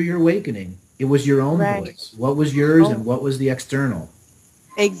go through your awakening. It was your own voice. What was yours and what was the external?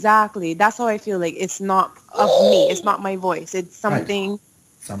 Exactly. That's how I feel. Like it's not of me. It's not my voice. It's something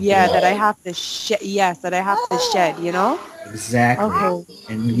that I have to shed. Yes, that I have to shed, you know? Exactly. Okay.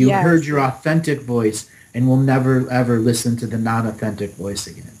 And you heard your authentic voice and will never, ever listen to the non-authentic voice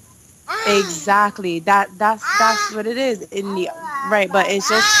again. Exactly. That's what it is. But it's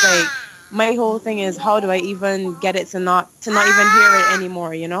just like, my whole thing is, how do I even get it to not even hear it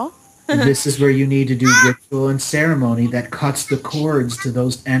anymore, you know? This is where you need to do ritual and ceremony that cuts the cords to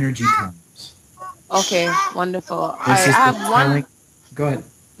those energy tones. Okay, wonderful. Go ahead.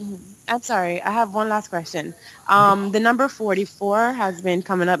 I'm sorry. I have one last question. The number 44 has been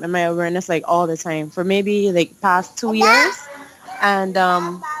coming up in my awareness like all the time for maybe like past 2 years. And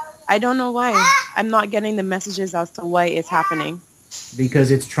I don't know why. I'm not getting the messages as to why it's happening. Because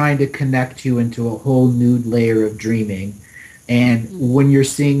it's trying to connect you into a whole new layer of dreaming. And when you're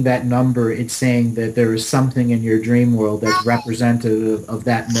seeing that number, it's saying that there is something in your dream world that's representative of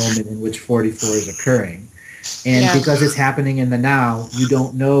that moment in which 44 is occurring. And because it's happening in the now, you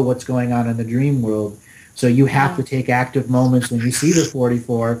don't know what's going on in the dream world. So you have to take active moments when you see the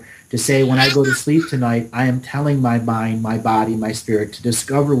 44 to say, when I go to sleep tonight, I am telling my mind, my body, my spirit to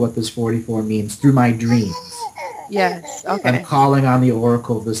discover what this 44 means through my dreams. Yes, okay. I'm calling on the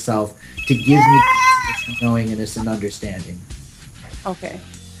oracle of the self to give me knowingness and understanding. Okay.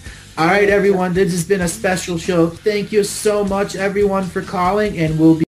 All right, everyone. This has been a special show. Thank you so much, everyone, for calling, and we'll be